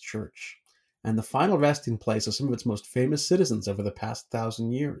famous church, and the final resting place of some of its most famous citizens over the past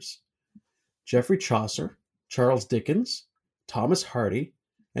 1,000 years. Geoffrey Chaucer, Charles Dickens, Thomas Hardy,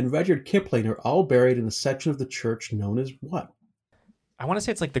 and Rudyard Kipling are all buried in a section of the church known as what? I want to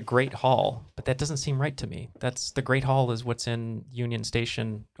say it's like the Great Hall, but that doesn't seem right to me. That's the Great Hall is what's in Union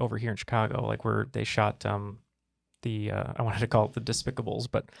Station over here in Chicago, like where they shot I wanted to call it the Despicables,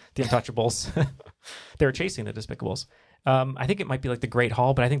 but the Untouchables. They were chasing the Despicables. I think it might be like the Great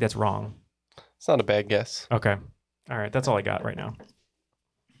Hall, but I think that's wrong. It's not a bad guess. Okay. All right. That's all I got right now.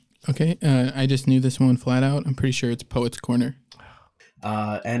 Okay. I just knew this one flat out. I'm pretty sure it's Poets Corner.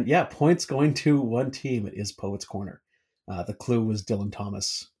 And yeah, points going to one team. It is Poets Corner. The clue was Dylan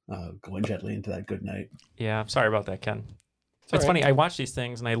Thomas going gently into that good night. Yeah. Sorry about that, Ken. It's funny. I watch these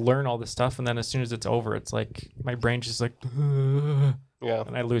things and I learn all this stuff, and then as soon as it's over, it's like my brain's just like, yeah,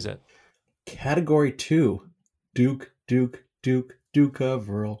 and I lose it. Category 2, Duke of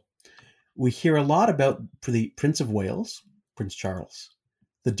Earl. We hear a lot about the Prince of Wales, Prince Charles,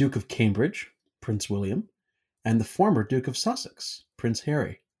 the Duke of Cambridge, Prince William, and the former Duke of Sussex, Prince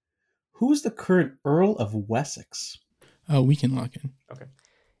Harry. Who is the current Earl of Wessex? Oh, we can lock in. Okay.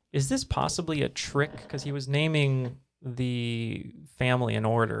 Is this possibly a trick? Because he was naming the family in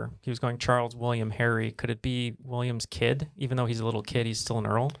order. He was going Charles, William, Harry. Could it be William's kid? Even though he's a little kid, he's still an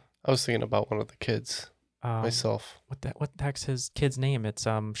Earl? I was thinking about one of the kids myself. What the heck's his kid's name? It's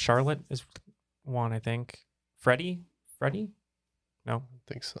Charlotte is one, I think. Freddie? No? I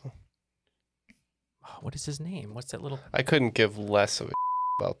think so. What is his name? What's that little... I couldn't give less of a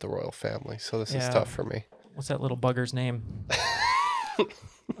about the royal family, so this is tough for me. What's that little bugger's name?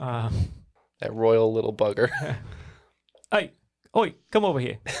 That royal little bugger. Hey, oi, come over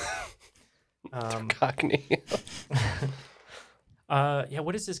here. Cockney. Yeah,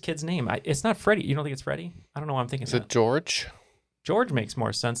 what is this kid's name? It's not Freddie. You don't think it's Freddie? I don't know why I'm thinking Is it George? George makes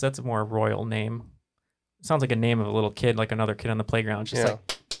more sense. That's a more royal name. It sounds like a name of a little kid, like another kid on the playground. Just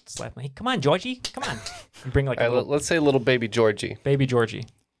like slapping. Hey, come on, Georgie. Come on. You bring like let's say little baby Georgie. Baby Georgie.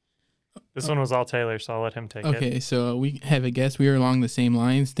 This one was all Taylor, so I'll let him take it. Okay, so we have a guess. We were along the same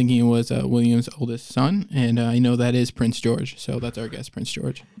lines, thinking it was William's oldest son, and I know that is Prince George, so that's our guess, Prince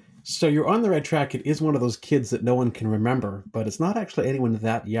George. So you're on the right track. It is one of those kids that no one can remember, but it's not actually anyone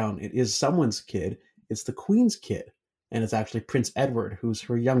that young. It is someone's kid. It's the Queen's kid, and it's actually Prince Edward, who's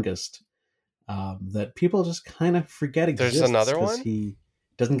her youngest, that people just kind of forget exists. There's another one? He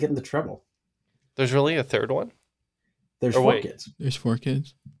doesn't get into trouble. There's really a third one? There's four kids. There's 4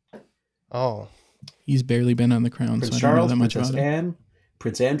 kids. Oh. He's barely been on the crown, Prince so I Charles, don't know that much Princess about him. Anne,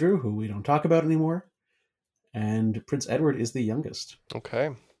 Prince Andrew, who we don't talk about anymore, and Prince Edward is the youngest.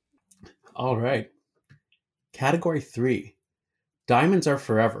 Okay. All right. Category 3. Diamonds are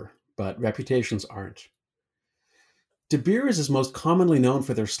forever, but reputations aren't. De Beers is most commonly known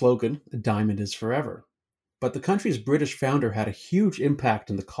for their slogan, "A diamond is forever." But the country's British founder had a huge impact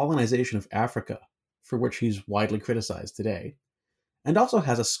in the colonization of Africa, for which he's widely criticized today, and also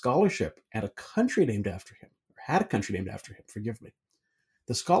has a scholarship and a country named after him, or had a country named after him, forgive me.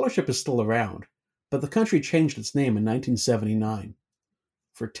 The scholarship is still around, but the country changed its name in 1979.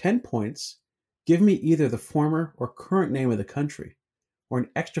 For 10 points, give me either the former or current name of the country, or an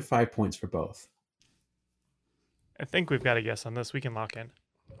extra 5 points for both. I think we've got a guess on this. We can lock in.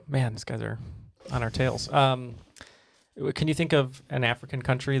 Man, these guys are on our tails. Can you think of an African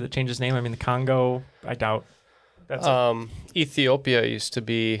country that changed its name? I mean, the Congo, I doubt. That's Ethiopia used to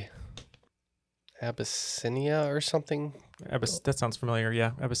be Abyssinia or something. That sounds familiar,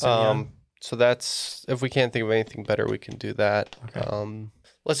 yeah. Abyssinia. So that's, if we can't think of anything better, we can do that. Okay.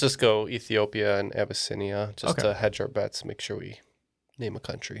 Let's just go Ethiopia and Abyssinia just to hedge our bets, make sure we name a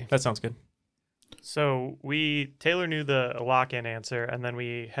country. That sounds good. So Taylor knew the lock-in answer, and then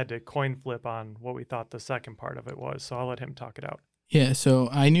we had to coin flip on what we thought the second part of it was. So I'll let him talk it out. Yeah, so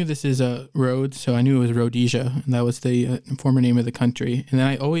I knew this is a Rhodes, so I knew it was Rhodesia, and that was the former name of the country. And then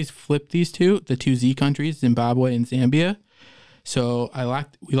I always flipped these the two Z countries, Zimbabwe and Zambia. So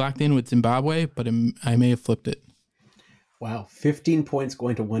we locked in with Zimbabwe, but I may have flipped it. Wow, 15 points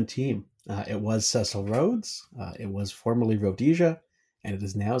going to one team. It was Cecil Rhodes, it was formerly Rhodesia, and it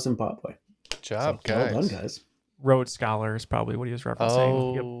is now Zimbabwe. Good job, so, guys. Well done, guys. Rhodes Scholar is probably what he was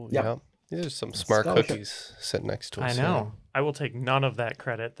referencing. Oh, yep. There's some smart cookies sitting next to us. I know. I will take none of that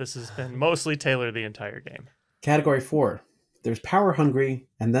credit. This has been mostly Taylor the entire game. Category 4. There's Power Hungry,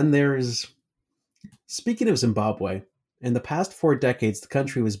 and then there's... Speaking of Zimbabwe, in the past 4 decades, the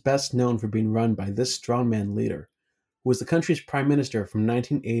country was best known for being run by this strongman leader, who was the country's prime minister from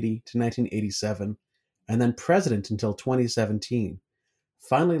 1980 to 1987, and then president until 2017,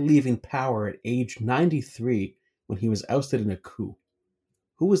 finally leaving power at age 93 when he was ousted in a coup.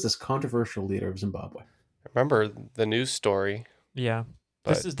 Who was this controversial leader of Zimbabwe? I remember the news story. Yeah.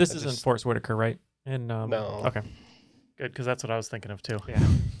 This isn't Forrest Whitaker, right? No. Okay. Good, because that's what I was thinking of too. Yeah.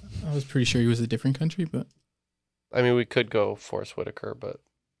 I was pretty sure he was a different country, but... I mean, we could go Forrest Whitaker, but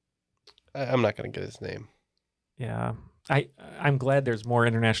I'm not going to get his name. Yeah. I'm glad there's more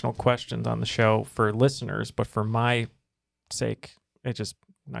international questions on the show for listeners, but for my sake, it's just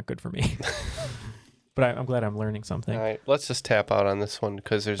not good for me. But I'm glad I'm learning something. All right, let's just tap out on this one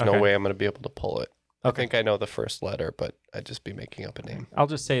because there's no way I'm going to be able to pull it. I think I know the first letter, but I'd just be making up a name. I'll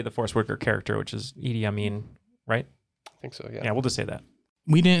just say the Forrest Whitaker character, which is Idi Amin, right? I think so, yeah. Yeah, we'll just say that.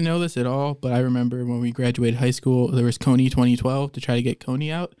 We didn't know this at all, but I remember when we graduated high school, there was Coney 2012 to try to get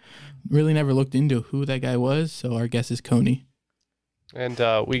Coney out. Really never looked into who that guy was, so our guess is Coney. And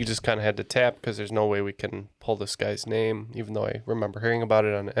we just kind of had to tap because there's no way we can pull this guy's name, even though I remember hearing about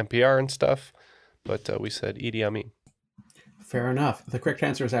it on NPR and stuff. But we said Idi Amin. Fair enough. The correct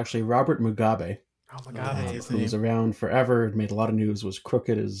answer is actually Robert Mugabe. Oh, Mugabe. Who was around forever, made a lot of news, was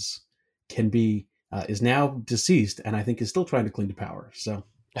crooked as can be, is now deceased, and I think is still trying to cling to power. So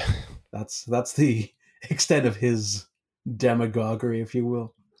that's the extent of his demagoguery, if you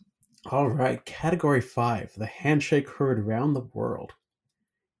will. All right, Category 5, the handshake heard around the world.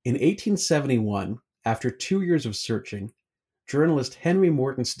 In 1871, after 2 years of searching, journalist Henry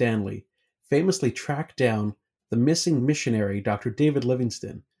Morton Stanley famously tracked down the missing missionary Dr. David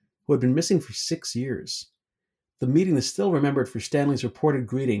Livingstone, who had been missing for 6 years. The meeting is still remembered for Stanley's reported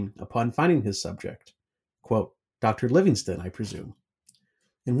greeting upon finding his subject. Quote, "Dr. Livingstone, I presume."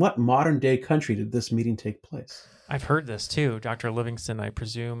 In what modern-day country did this meeting take place? I've heard this too. Dr. Livingstone, I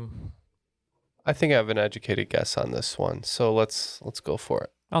presume. I think I have an educated guess on this one, so let's go for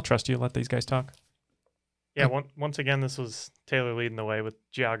it. I'll trust you. Let these guys talk. Yeah, once again, this was Taylor leading the way with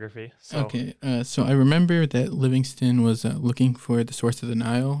geography. So. Okay, so I remember that Livingstone was looking for the source of the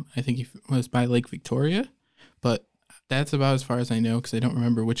Nile. I think he was by Lake Victoria, but that's about as far as I know because I don't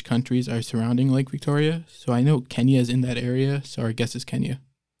remember which countries are surrounding Lake Victoria. So I know Kenya is in that area, so our guess is Kenya.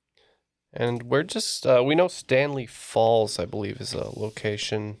 And we're just, we know Stanley Falls, I believe, is a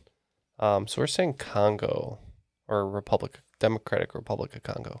location. So we're saying Congo or Democratic Republic of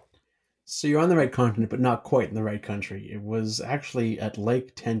Congo. So you're on the right continent, but not quite in the right country. It was actually at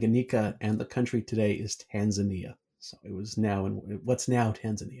Lake Tanganyika, and the country today is Tanzania. So it was now in what's now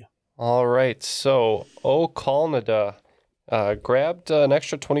Tanzania. All right. So, Okolnada Grabbed an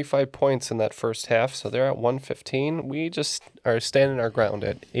extra 25 points in that first half, so they're at 115. We just are standing our ground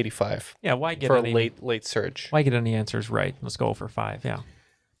at 85. Yeah, why get for any, a late surge? Why get any answers right? Let's go for 5. Yeah.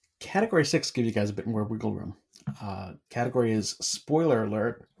 Category 6 gives you guys a bit more wiggle room. Category is spoiler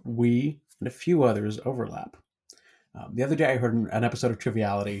alert. We and a few others overlap. The other day, I heard an episode of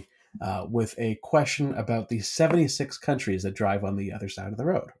Triviality with a question about the 76 countries that drive on the other side of the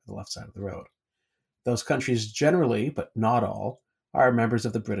road, the left side of the road. Those countries generally, but not all, are members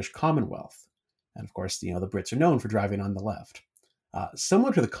of the British Commonwealth. And of course, the Brits are known for driving on the left.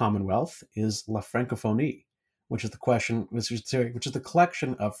 Similar to the Commonwealth is La Francophonie, which is the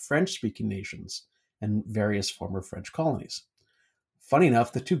collection of French-speaking nations and various former French colonies. Funny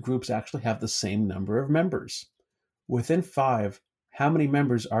enough, the two groups actually have the same number of members. Within 5, how many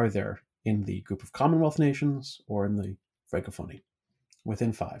members are there in the group of Commonwealth nations or in the Francophonie?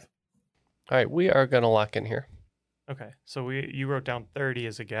 Within 5. All right, we are going to lock in here. Okay, so you wrote down 30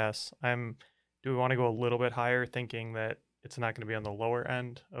 as a guess. Do we want to go a little bit higher, thinking that it's not going to be on the lower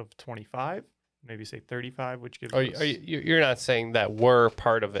end of 25? Maybe say 35, which gives us... You're not saying that we're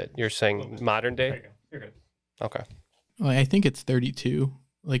part of it. You're saying modern day? You're good. Okay. Well, I think it's 32.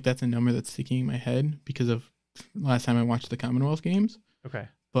 Like, that's a number that's sticking in my head because of last time I watched the Commonwealth Games. Okay.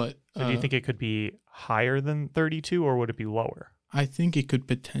 But so do you think it could be higher than 32, or would it be lower? I think it could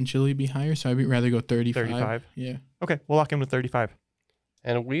potentially be higher, so I'd rather go 35. 35? Yeah. Okay, we'll lock in with 35.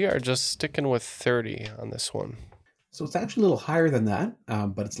 And we are just sticking with 30 on this one. So it's actually a little higher than that,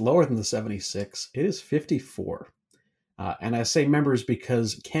 but it's lower than the 76. It is 54. And I say members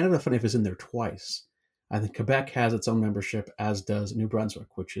because Canada, funny enough, is in there twice. I think Quebec has its own membership, as does New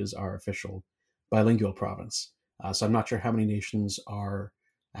Brunswick, which is our official bilingual province. So I'm not sure how many nations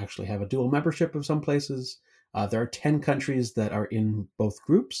actually have a dual membership of some places. There are 10 countries that are in both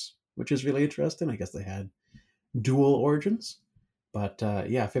groups, which is really interesting. I guess they had dual origins. But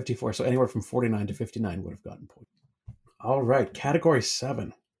 54. So anywhere from 49 to 59 would have gotten points. All right, category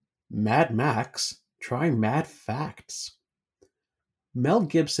 7. Mad Max trying mad facts. Mel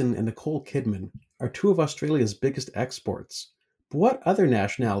Gibson and Nicole Kidman are two of Australia's biggest exports. But what other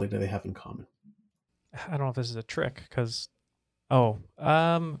nationality do they have in common? I don't know if this is a trick because,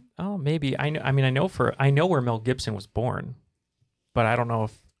 maybe I know where Mel Gibson was born, but I don't know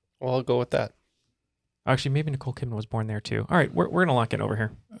if. Well, I'll go with that. Actually, maybe Nicole Kidman was born there too. All right, we're gonna lock it over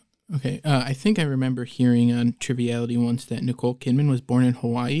here. Okay, I think I remember hearing on Triviality once that Nicole Kidman was born in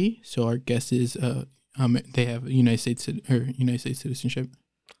Hawaii, so our guess is they have United States citizenship.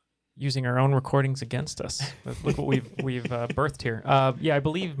 Using our own recordings against us. Look what we've birthed here. I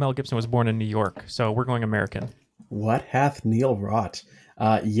believe Mel Gibson was born in New York, so we're going American. What hath Neil wrought?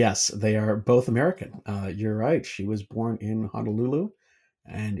 Yes, they are both American. You're right. She was born in Honolulu,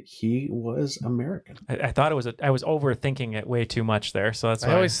 and he was American. I thought I was overthinking it way too much there, so that's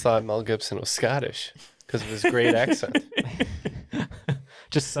why I always thought Mel Gibson was Scottish because of his great accent.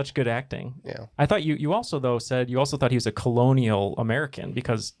 Just such good acting. Yeah. I thought you also thought he was a colonial American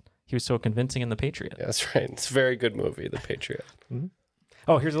because he was so convincing in The Patriot. Yeah, that's right. It's a very good movie, The Patriot. Mm-hmm.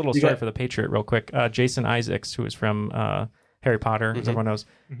 Oh, here's a little story for The Patriot real quick. Jason Isaacs, who is from Harry Potter, as everyone knows,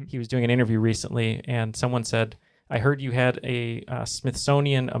 he was doing an interview recently, and someone said, I heard you had a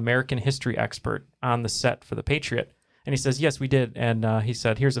Smithsonian American history expert on the set for The Patriot. And he says, yes, we did. And he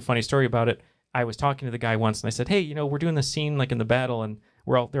said, here's a funny story about it. I was talking to the guy once, and I said, hey, we're doing this scene like in the battle, and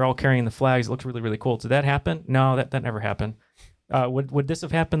they're all carrying the flags. It looks really, really cool. Did that happen? No, that never happened. Would this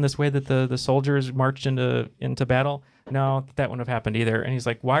have happened this way that the soldiers marched into battle? No, that wouldn't have happened either. And he's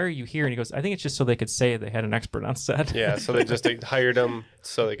like, why are you here? And he goes, I think it's just so they could say they had an expert on set. Yeah, so they hired him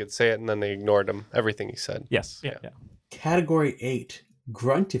so they could say it, and then they ignored him, everything he said. Yes. Yeah. Category 8.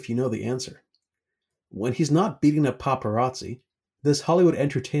 Grunt if you know the answer. When he's not beating up paparazzi, this Hollywood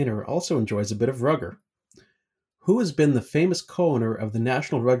entertainer also enjoys a bit of rugger. Who has been the famous co-owner of the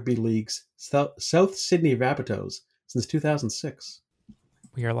National Rugby League's South Sydney Rabbitohs since 2006?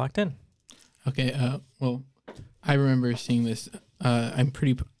 We are locked in. Okay, well, I remember seeing this. I'm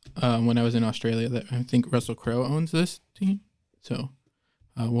pretty, when I was in Australia, that I think Russell Crowe owns this team. So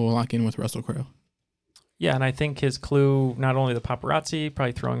we'll lock in with Russell Crowe. Yeah, and I think his clue, not only the paparazzi,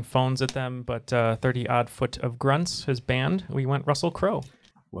 probably throwing phones at them, but 30-odd foot of grunts, his band, we went Russell Crowe.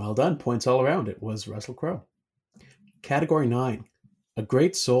 Well done. Points all around. It was Russell Crowe. Category 9. A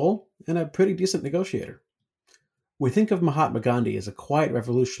great soul and a pretty decent negotiator. We think of Mahatma Gandhi as a quiet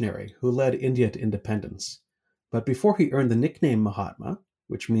revolutionary who led India to independence. But before he earned the nickname Mahatma,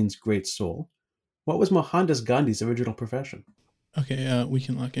 which means great soul, what was Mohandas Gandhi's original profession? Okay, we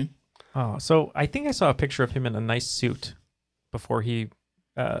can lock in. Oh, so I think I saw a picture of him in a nice suit before he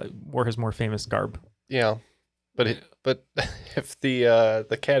wore his more famous garb. Yeah, But if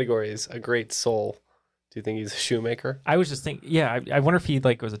the category is a great soul, do you think he's a shoemaker? I was just thinking, yeah, I wonder if he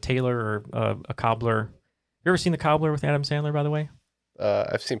like was a tailor or a cobbler. You ever seen The Cobbler with Adam Sandler, by the way?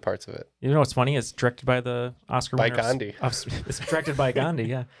 I've seen parts of it. You know what's funny? It's directed by the Oscar winner. By Gandhi. It's directed by Gandhi,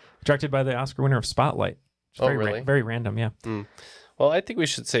 yeah. Directed by the Oscar winner of Spotlight. It's really? Very random, yeah. Well, I think we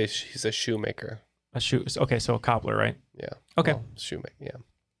should say he's a shoemaker. Okay, so a cobbler, right? Yeah. Okay. Well, shoemaker, yeah.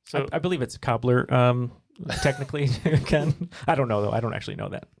 So I believe it's a cobbler, technically, Ken. I don't know, though. I don't actually know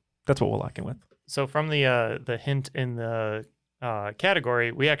that. That's what we'll lock in with. So from the hint in the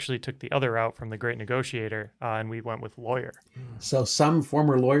category, we actually took the other route from The Great Negotiator, and we went with lawyer. So some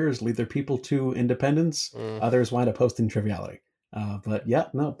former lawyers lead their people to independence. Others wind up hosting Triviality. But yeah,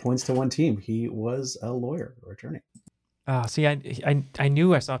 no, points to one team. He was a lawyer or attorney. See, I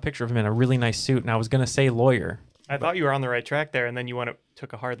knew I saw a picture of him in a really nice suit, and I was going to say lawyer. I thought you were on the right track there, and then you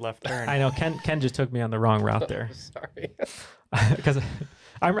took a hard left turn. I know Ken just took me on the wrong route there. Sorry, because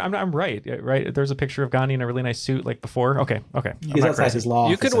I'm right. There's a picture of Gandhi in a really nice suit, like before. Okay. He's outside his law.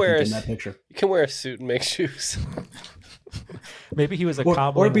 You could wear in that picture. You can wear a suit and make shoes. Maybe he was a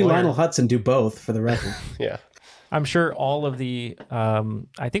cobbler. Or be lawyer. Lionel Hudson. Do both for the record. Yeah. I'm sure all of the.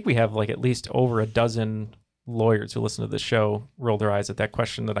 I think we have like at least over a dozen lawyers who listen to this show roll their eyes at that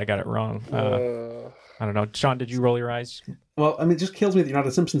question that I got it wrong. I don't know. Sean, did you roll your eyes? Well, I mean, it just kills me that you're not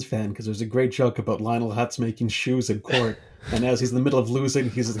a Simpsons fan, because there's a great joke about Lionel Hutz making shoes in court, and as he's in the middle of losing,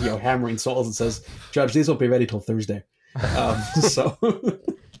 he's hammering souls and says, "Judge, these won't be ready till Thursday." So,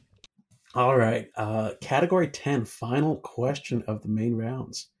 all right. Category 10, final question of the main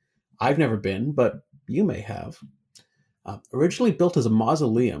rounds. I've never been, but you may have. Originally built as a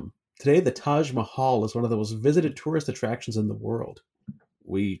mausoleum, today the Taj Mahal is one of the most visited tourist attractions in the world.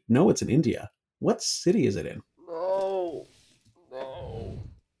 We know it's in India. What city is it in? No.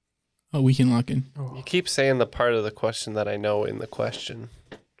 Oh, we can lock in. You keep saying the part of the question that I know in the question.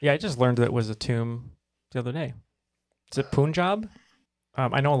 Yeah, I just learned that it was a tomb the other day. Is it Punjab?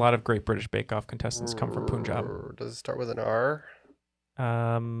 I know a lot of Great British Bake Off contestants come from Punjab. Does it start with an R?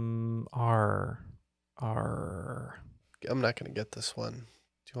 R. I'm not going to get this one.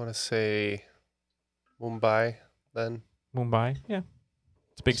 Do you want to say Mumbai then? Mumbai, yeah.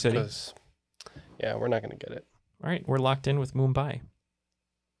 It's a big city. Yeah, we're not going to get it. All right, we're locked in with Mumbai.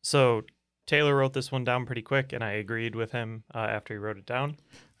 So Taylor wrote this one down pretty quick, and I agreed with him after he wrote it down.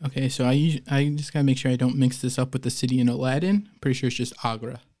 Okay, so I just gotta make sure I don't mix this up with the city in Aladdin. Pretty sure it's just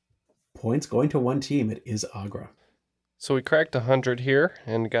Agra. Points going to one team. It is Agra. So we cracked 100 here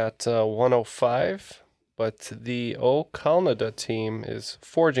and got 105, but the Canada team is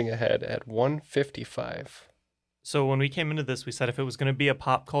forging ahead at 155. So when we came into this, we said if it was going to be a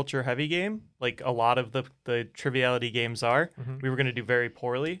pop culture heavy game, like a lot of the triviality games are, we were going to do very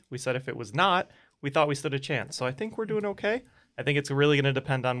poorly. We said if it was not, we thought we stood a chance. So I think we're doing okay. I think it's really going to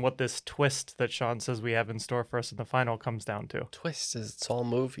depend on what this twist that Sean says we have in store for us in the final comes down to. Twist is it's all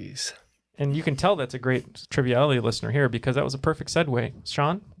movies. And you can tell that's a great triviality listener here, because that was a perfect segue.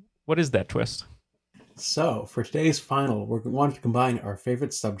 Sean, what is that twist? So for today's final, we're going to combine our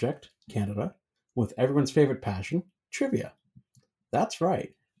favorite subject, Canada, with everyone's favorite passion, trivia. That's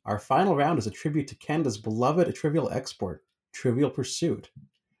right. Our final round is a tribute to Canada's beloved trivial export, Trivial Pursuit.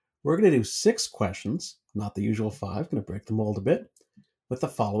 We're going to do 6 questions, not the usual 5, going to break the mold a bit, with the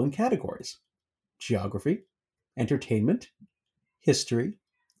following categories: geography, entertainment, history,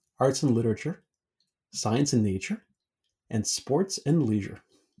 arts and literature, science and nature, and sports and leisure.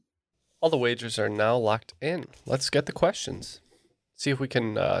 All the wagers are now locked in. Let's get the questions. See if we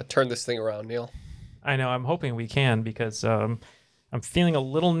can turn this thing around, Neil. I know. I'm hoping we can, because I'm feeling a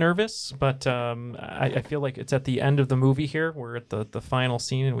little nervous, but I feel like it's at the end of the movie here. We're at the final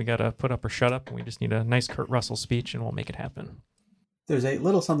scene, and we got to put up or shut up, and we just need a nice Kurt Russell speech, and we'll make it happen. There's a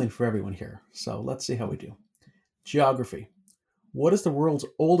little something for everyone here, so let's see how we do. Geography. What is the world's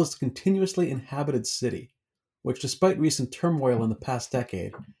oldest continuously inhabited city, which, despite recent turmoil in the past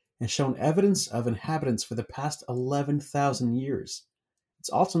decade, has shown evidence of inhabitants for the past 11,000 years? It's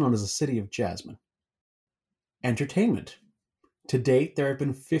also known as the City of Jasmine. Entertainment. To date, there have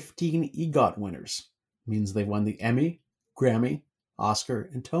been 15 EGOT winners. Means they won the Emmy, Grammy, Oscar,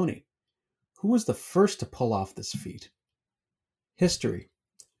 and Tony. Who was the first to pull off this feat? History.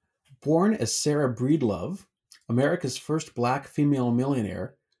 Born as Sarah Breedlove, America's first black female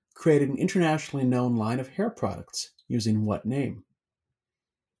millionaire, created an internationally known line of hair products using what name?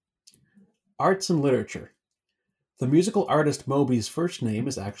 Arts and literature. The musical artist Moby's first name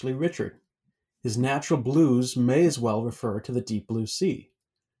is actually Richard. His natural blues may as well refer to the deep blue sea,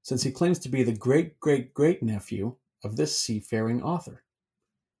 since he claims to be the great-great-great-nephew of this seafaring author.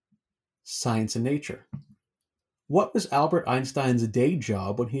 Science and nature. What was Albert Einstein's day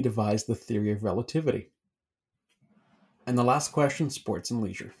job when he devised the theory of relativity? And the last question, sports and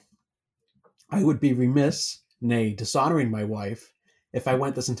leisure. I would be remiss, nay, dishonoring my wife, if I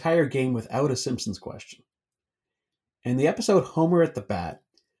went this entire game without a Simpsons question. In the episode Homer at the Bat,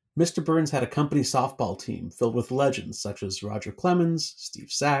 Mr. Burns had a company softball team filled with legends such as Roger Clemens,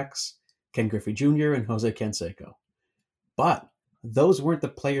 Steve Sachs, Ken Griffey Jr., and Jose Canseco. But those weren't the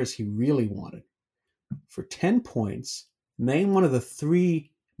players he really wanted. For 10 points, name one of the 3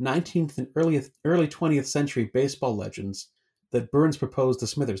 19th and early 20th century baseball legends that Burns proposed to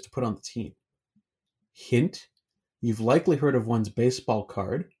Smithers to put on the team. Hint, you've likely heard of one's baseball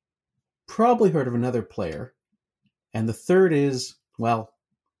card, probably heard of another player, and the third is, well,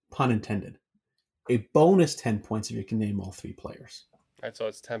 pun intended, a bonus 10 points if you can name all 3 players. All right, so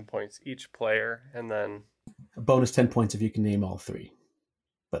it's 10 points each player, and then... A bonus 10 points if you can name all 3.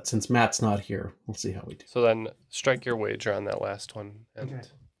 But since Matt's not here, we'll see how we do. So then strike your wager on that last one. And... Okay.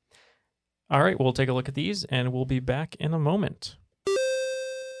 All right, we'll take a look at these, and we'll be back in a moment.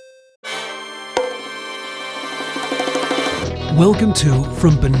 Welcome to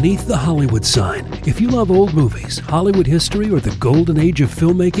From Beneath the Hollywood Sign. If you love old movies, Hollywood history, or the golden age of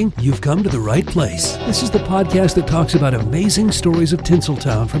filmmaking, you've come to the right place. This is the podcast that talks about amazing stories of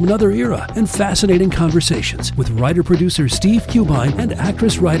Tinseltown from another era and fascinating conversations with writer-producer Steve Cubine and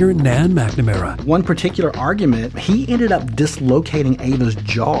actress-writer Nan McNamara. One particular argument, he ended up dislocating Ava's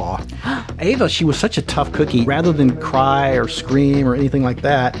jaw. Ava, she was such a tough cookie. Rather than cry or scream or anything like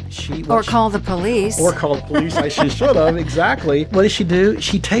that, Or call the police. Or call the police, like she should have, exactly. What does she do?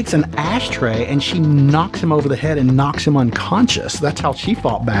 She takes an ashtray and she knocks him over the head and knocks him unconscious. That's how she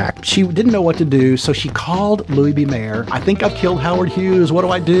fought back. She didn't know what to do, so she called Louis B. Mayer. I think I've killed Howard Hughes. What do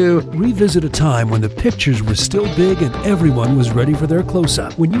I do? Revisit a time when the pictures were still big and everyone was ready for their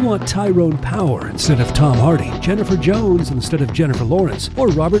close-up. When you want Tyrone Power instead of Tom Hardy, Jennifer Jones instead of Jennifer Lawrence, or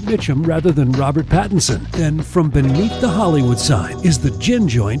Robert Mitchum rather than Robert Pattinson, then From Beneath the Hollywood Sign is the gin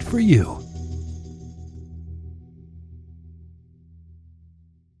joint for you.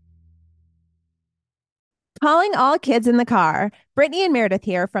 Calling all kids in the car. Brittany and Meredith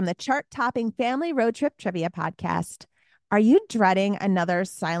here from the chart-topping Family Road Trip Trivia Podcast. Are you dreading another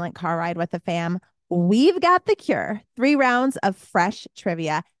silent car ride with the fam? We've got the cure. 3 rounds of fresh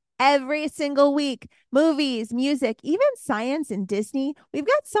trivia every single week. Movies, music, even science and Disney. We've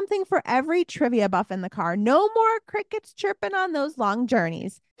got something for every trivia buff in the car. No more crickets chirping on those long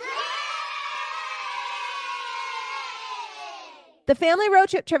journeys. The Family Road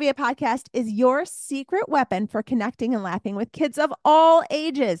Trip Trivia Podcast is your secret weapon for connecting and laughing with kids of all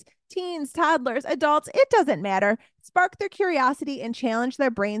ages. Teens, toddlers, adults, it doesn't matter. Spark their curiosity and challenge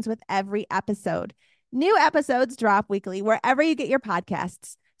their brains with every episode. New episodes drop weekly wherever you get your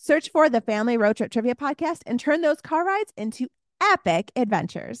podcasts. Search for the Family Road Trip Trivia Podcast and turn those car rides into epic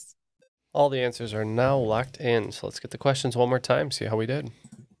adventures. All the answers are now locked in, so let's get the questions one more time, see how we did.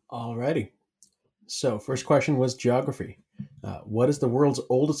 Alrighty. So, first question was geography. What is the world's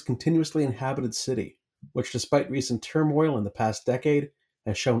oldest continuously inhabited city, which despite recent turmoil in the past decade,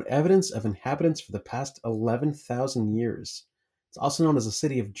 has shown evidence of inhabitants for the past 11,000 years? It's also known as the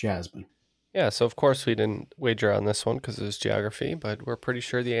city of Jasmine. Yeah, so of course we didn't wager on this one because it was geography, but we're pretty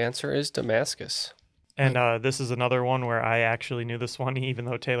sure the answer is Damascus. And this is another one where I actually knew this one, even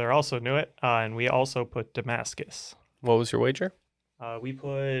though Taylor also knew it, and we also put Damascus. What was your wager? We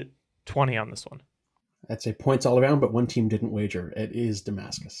put 20 on this one. I'd say points all around, but one team didn't wager. It is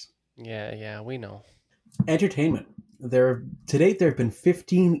Damascus. Yeah, we know. Entertainment. To date, there have been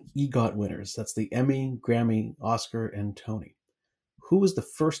 15 EGOT winners. That's the Emmy, Grammy, Oscar, and Tony. Who was the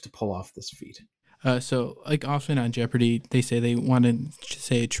first to pull off this feat? So, like often on Jeopardy, they say they want to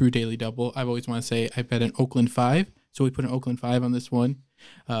say a true daily double. I've always wanted to say I bet an Oakland 5, so we put an Oakland 5 on this one.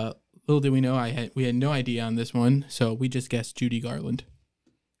 Little did we know we had no idea on this one, so we just guessed Judy Garland.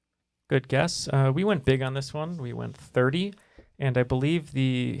 Good guess. We went big on this one. We went 30, and I believe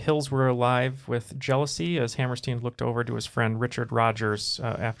the Hills were alive with jealousy as Hammerstein looked over to his friend Richard Rogers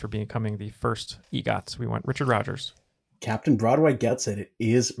after becoming the first EGOT. So we went Richard Rogers. Captain Broadway gets it. It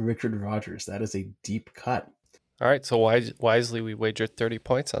is Richard Rogers. That is a deep cut. All right, so wisely we wagered 30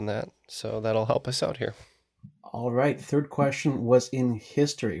 points on that, so that'll help us out here. All right, third question was in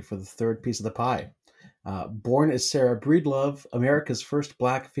history for the third piece of the pie. Born as Sarah Breedlove, America's first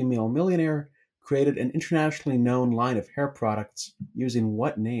black female millionaire, created an internationally known line of hair products using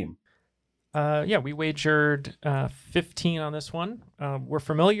what name? We wagered 15 on this one. We're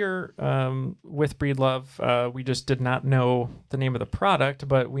familiar with Breedlove. We just did not know the name of the product,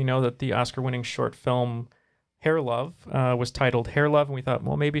 but we know that the Oscar-winning short film Hair Love was titled Hair Love, and we thought,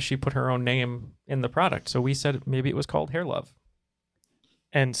 well, maybe she put her own name in the product. So we said maybe it was called Hair Love.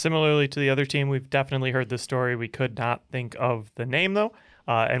 And similarly to the other team, we've definitely heard this story. We could not think of the name, though.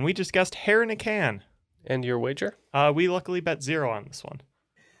 And we just guessed hair in a can. And your wager? We luckily bet 0 on this one.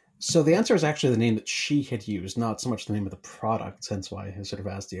 So the answer is actually the name that she had used, not so much the name of the product, hence why I sort of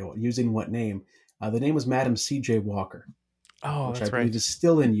asked you, using what name. The name was Madam C.J. Walker. Oh, which that's I believe right. is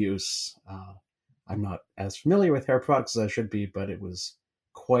still in use. I'm not as familiar with hair products as I should be, but it was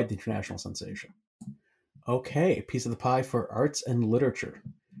quite the international sensation. Okay, piece of the pie for arts and literature.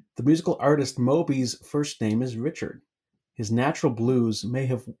 The musical artist Moby's first name is Richard. His natural blues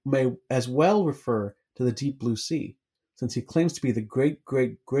may as well refer to the deep blue sea, since he claims to be the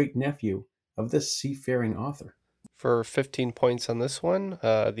great-great-great-nephew of this seafaring author. For 15 points on this one,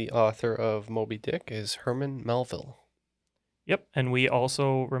 the author of Moby Dick is Herman Melville. Yep, and we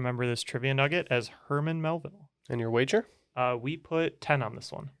also remember this trivia nugget as Herman Melville. And your wager? We put 10 on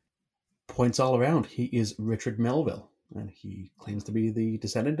this one. Points all around. He is Richard Melville, and he claims to be the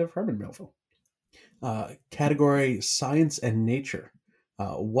descendant of Herman Melville. Category Science and Nature.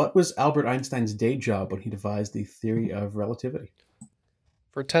 What was Albert Einstein's day job when he devised the theory of relativity?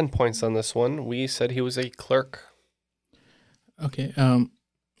 For 10 points on this one, we said he was a clerk. Okay,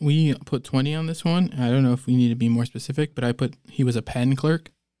 we put 20 on this one. I don't know if we need to be more specific, but I put he was a patent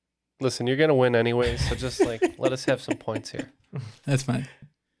clerk. Listen, you're going to win anyway, so just let us have some points here. That's fine.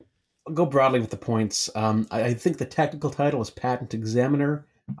 I'll go broadly with the points. I think the technical title is patent examiner.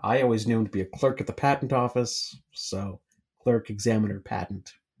 I always knew him to be a clerk at the patent office, so clerk, examiner,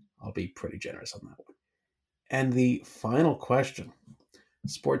 patent. I'll be pretty generous on that one. And the final question,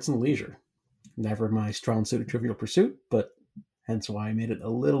 sports and leisure. Never my strong suit of Trivial Pursuit, but hence why I made it a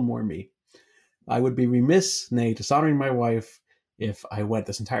little more me. I would be remiss, nay, dishonoring my wife, if I went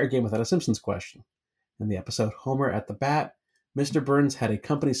this entire game without a Simpsons question. In the episode Homer at the Bat, Mr. Burns had a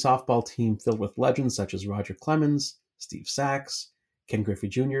company softball team filled with legends such as Roger Clemens, Steve Sachs, Ken Griffey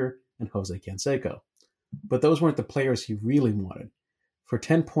Jr., and Jose Canseco. But those weren't the players he really wanted. For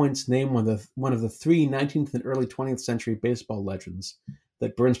 10 points, name one of the 3 19th and early 20th century baseball legends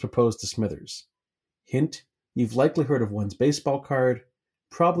that Burns proposed to Smithers. Hint, you've likely heard of one's baseball card,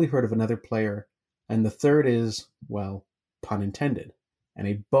 probably heard of another player, and the third is, well, pun intended. And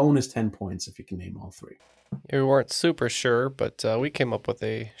a bonus 10 points if you can name all 3. We weren't super sure, but we came up with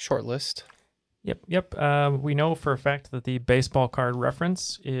a short list. Yep. We know for a fact that the baseball card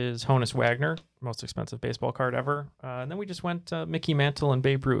reference is Honus Wagner, most expensive baseball card ever. And then we just went Mickey Mantle and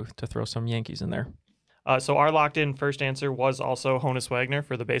Babe Ruth to throw some Yankees in there. So our locked-in first answer was also Honus Wagner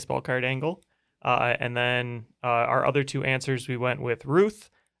for the baseball card angle. And then our other 2 answers, we went with Ruth.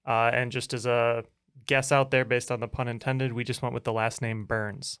 And just as a guess out there based on the pun intended, we just went with the last name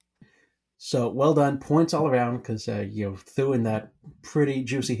Burns. So well done, points all around, because you threw in that pretty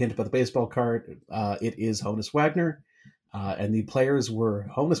juicy hint about the baseball card. It is Honus Wagner, and the players were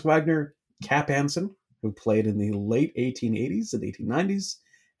Honus Wagner, Cap Anson, who played in the late 1880s and 1890s,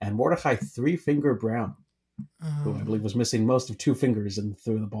 and Mordecai Three Finger Brown, who I believe was missing most of 2 fingers and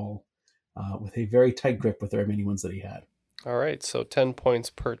threw the ball with a very tight grip with the remaining ones that he had. All right, so 10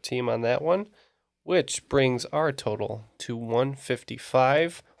 points per team on that one, which brings our total to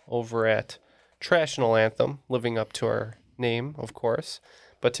 155 over at Trashional Anthem, living up to our name, of course.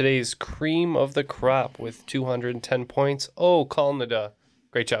 But today's cream of the crop with 210 points. Oh, Kalnada.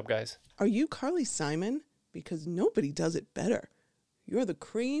 Great job, guys. Are you Carly Simon? Because nobody does it better. You're the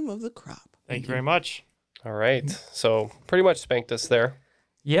cream of the crop. Thank you very much. All right, so pretty much spanked us there.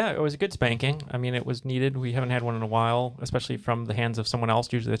 Yeah, it was a good spanking. I mean, it was needed. We haven't had one in a while, especially from the hands of someone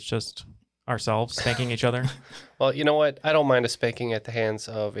else. Usually it's just ourselves spanking each other. Well, you know what? I don't mind a spanking at the hands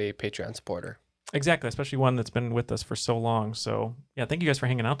of a Patreon supporter. Exactly, especially one that's been with us for so long. So, yeah, thank you guys for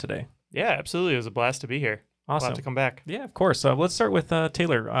hanging out today. Yeah, absolutely. It was a blast to be here. Awesome. Glad to come back. Yeah, of course. Let's start with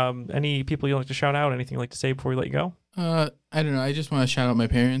Taylor. Any people you'd like to shout out? Anything you'd like to say before we let you go? I don't know. I just want to shout out my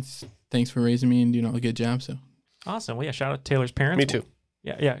parents. Thanks for raising me and doing all the good job. So awesome. Well, yeah, shout out to Taylor's parents. Me too.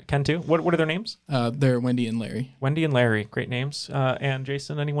 Yeah, Ken too. What are their names? They're Wendy and Larry. Wendy and Larry, great names. And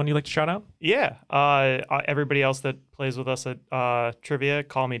Jason, anyone you'd like to shout out? Yeah, everybody else that plays with us at Trivia,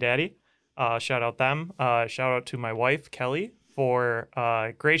 Call Me Daddy. Shout out them. Shout out to my wife, Kelly, for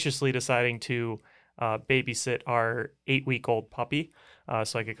graciously deciding to babysit our 8-week-old puppy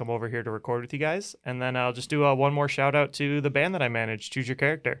so I could come over here to record with you guys. And then I'll just do one more shout out to the band that I manage, Choose Your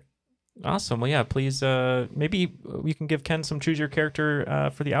Character. Awesome. Well, yeah, please, maybe we can give Ken some Choose Your Character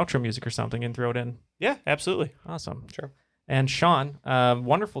for the outro music or something and throw it in. Yeah, absolutely. Awesome. Sure. And Sean,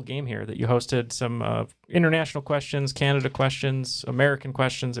 wonderful game here that you hosted. Some international questions, Canada questions, American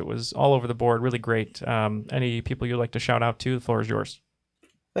questions. It was all over the board. Really great. Any people you'd like to shout out to? The floor is yours.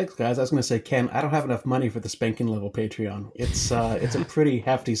 Thanks, guys. I was going to say, Ken, I don't have enough money for the spanking level Patreon. It's a pretty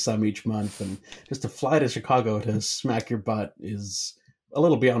hefty sum each month, and just to fly to Chicago to smack your butt is a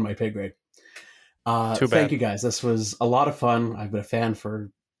little beyond my pay grade. Thank you, guys. This was a lot of fun. I've been a fan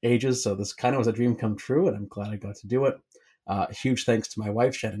for ages, so this kind of was a dream come true, and I'm glad I got to do it. Huge thanks to my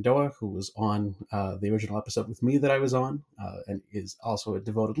wife, Shenandoah, who was on the original episode with me that I was on, and is also a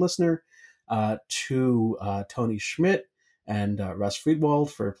devoted listener, to Tony Schmidt, and Russ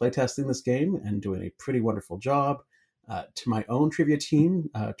Friedwald for playtesting this game and doing a pretty wonderful job. To my own trivia team,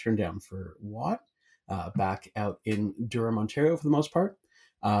 turned down for Watt, back out in Durham, Ontario for the most part.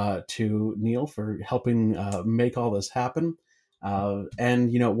 To Neil for helping make all this happen.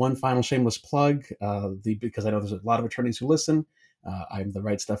 And, one final shameless plug, because I know there's a lot of attorneys who listen. I'm the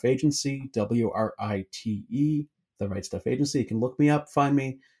Right Stuff Agency, WRITE, the Right Stuff Agency. You can look me up, find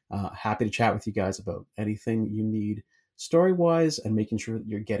me. Happy to chat with you guys about anything you need story-wise, and making sure that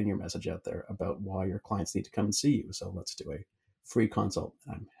you're getting your message out there about why your clients need to come and see you. So let's do a free consult,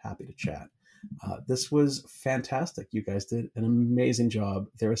 and I'm happy to chat. This was fantastic. You guys did an amazing job.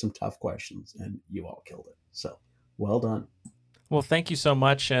 There were some tough questions, and you all killed it. So well done. Well, thank you so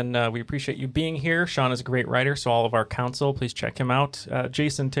much, and we appreciate you being here. Sean is a great writer, so all of our counsel, please check him out.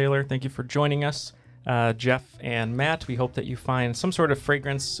 Jason Taylor, thank you for joining us. Jeff and Matt, we hope that you find some sort of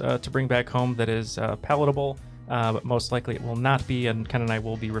fragrance to bring back home that is palatable. But most likely it will not be, and Ken and I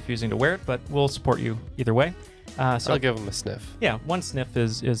will be refusing to wear it, but we'll support you either way. So I'll give him a sniff. Yeah, one sniff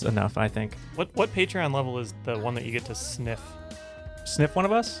is enough, I think. What Patreon level is the one that you get to sniff? Sniff one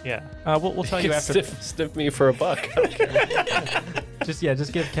of us? Yeah. We'll tell you after. Sniff me for $1.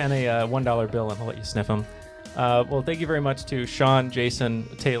 Just give Ken a $1 bill and he'll let you sniff him. Well, thank you very much to Sean, Jason,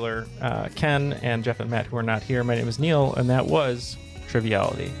 Taylor, Ken, and Jeff and Matt, who are not here. My name is Neil, and that was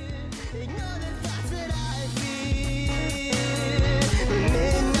Triviality.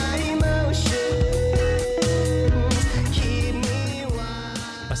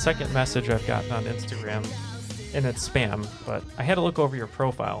 A second message I've gotten on Instagram, and it's spam, but I had to look over your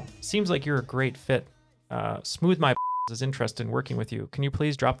profile. Seems like you're a great fit. Smooth My is interested in working with you. Can you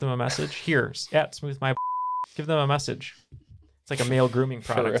please drop them a message? Here, at Smooth My. Give them a message. It's like a male grooming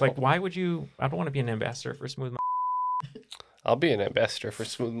product. It's like, why would you? I don't want to be an ambassador for Smooth My. I'll be an ambassador for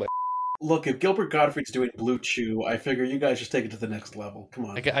Smooth My. Look, if Gilbert Gottfried's doing Blue Chew, I figure you guys just take it to the next level. Come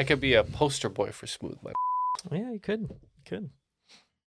on. I could be a poster boy for Smooth My. Yeah, you could.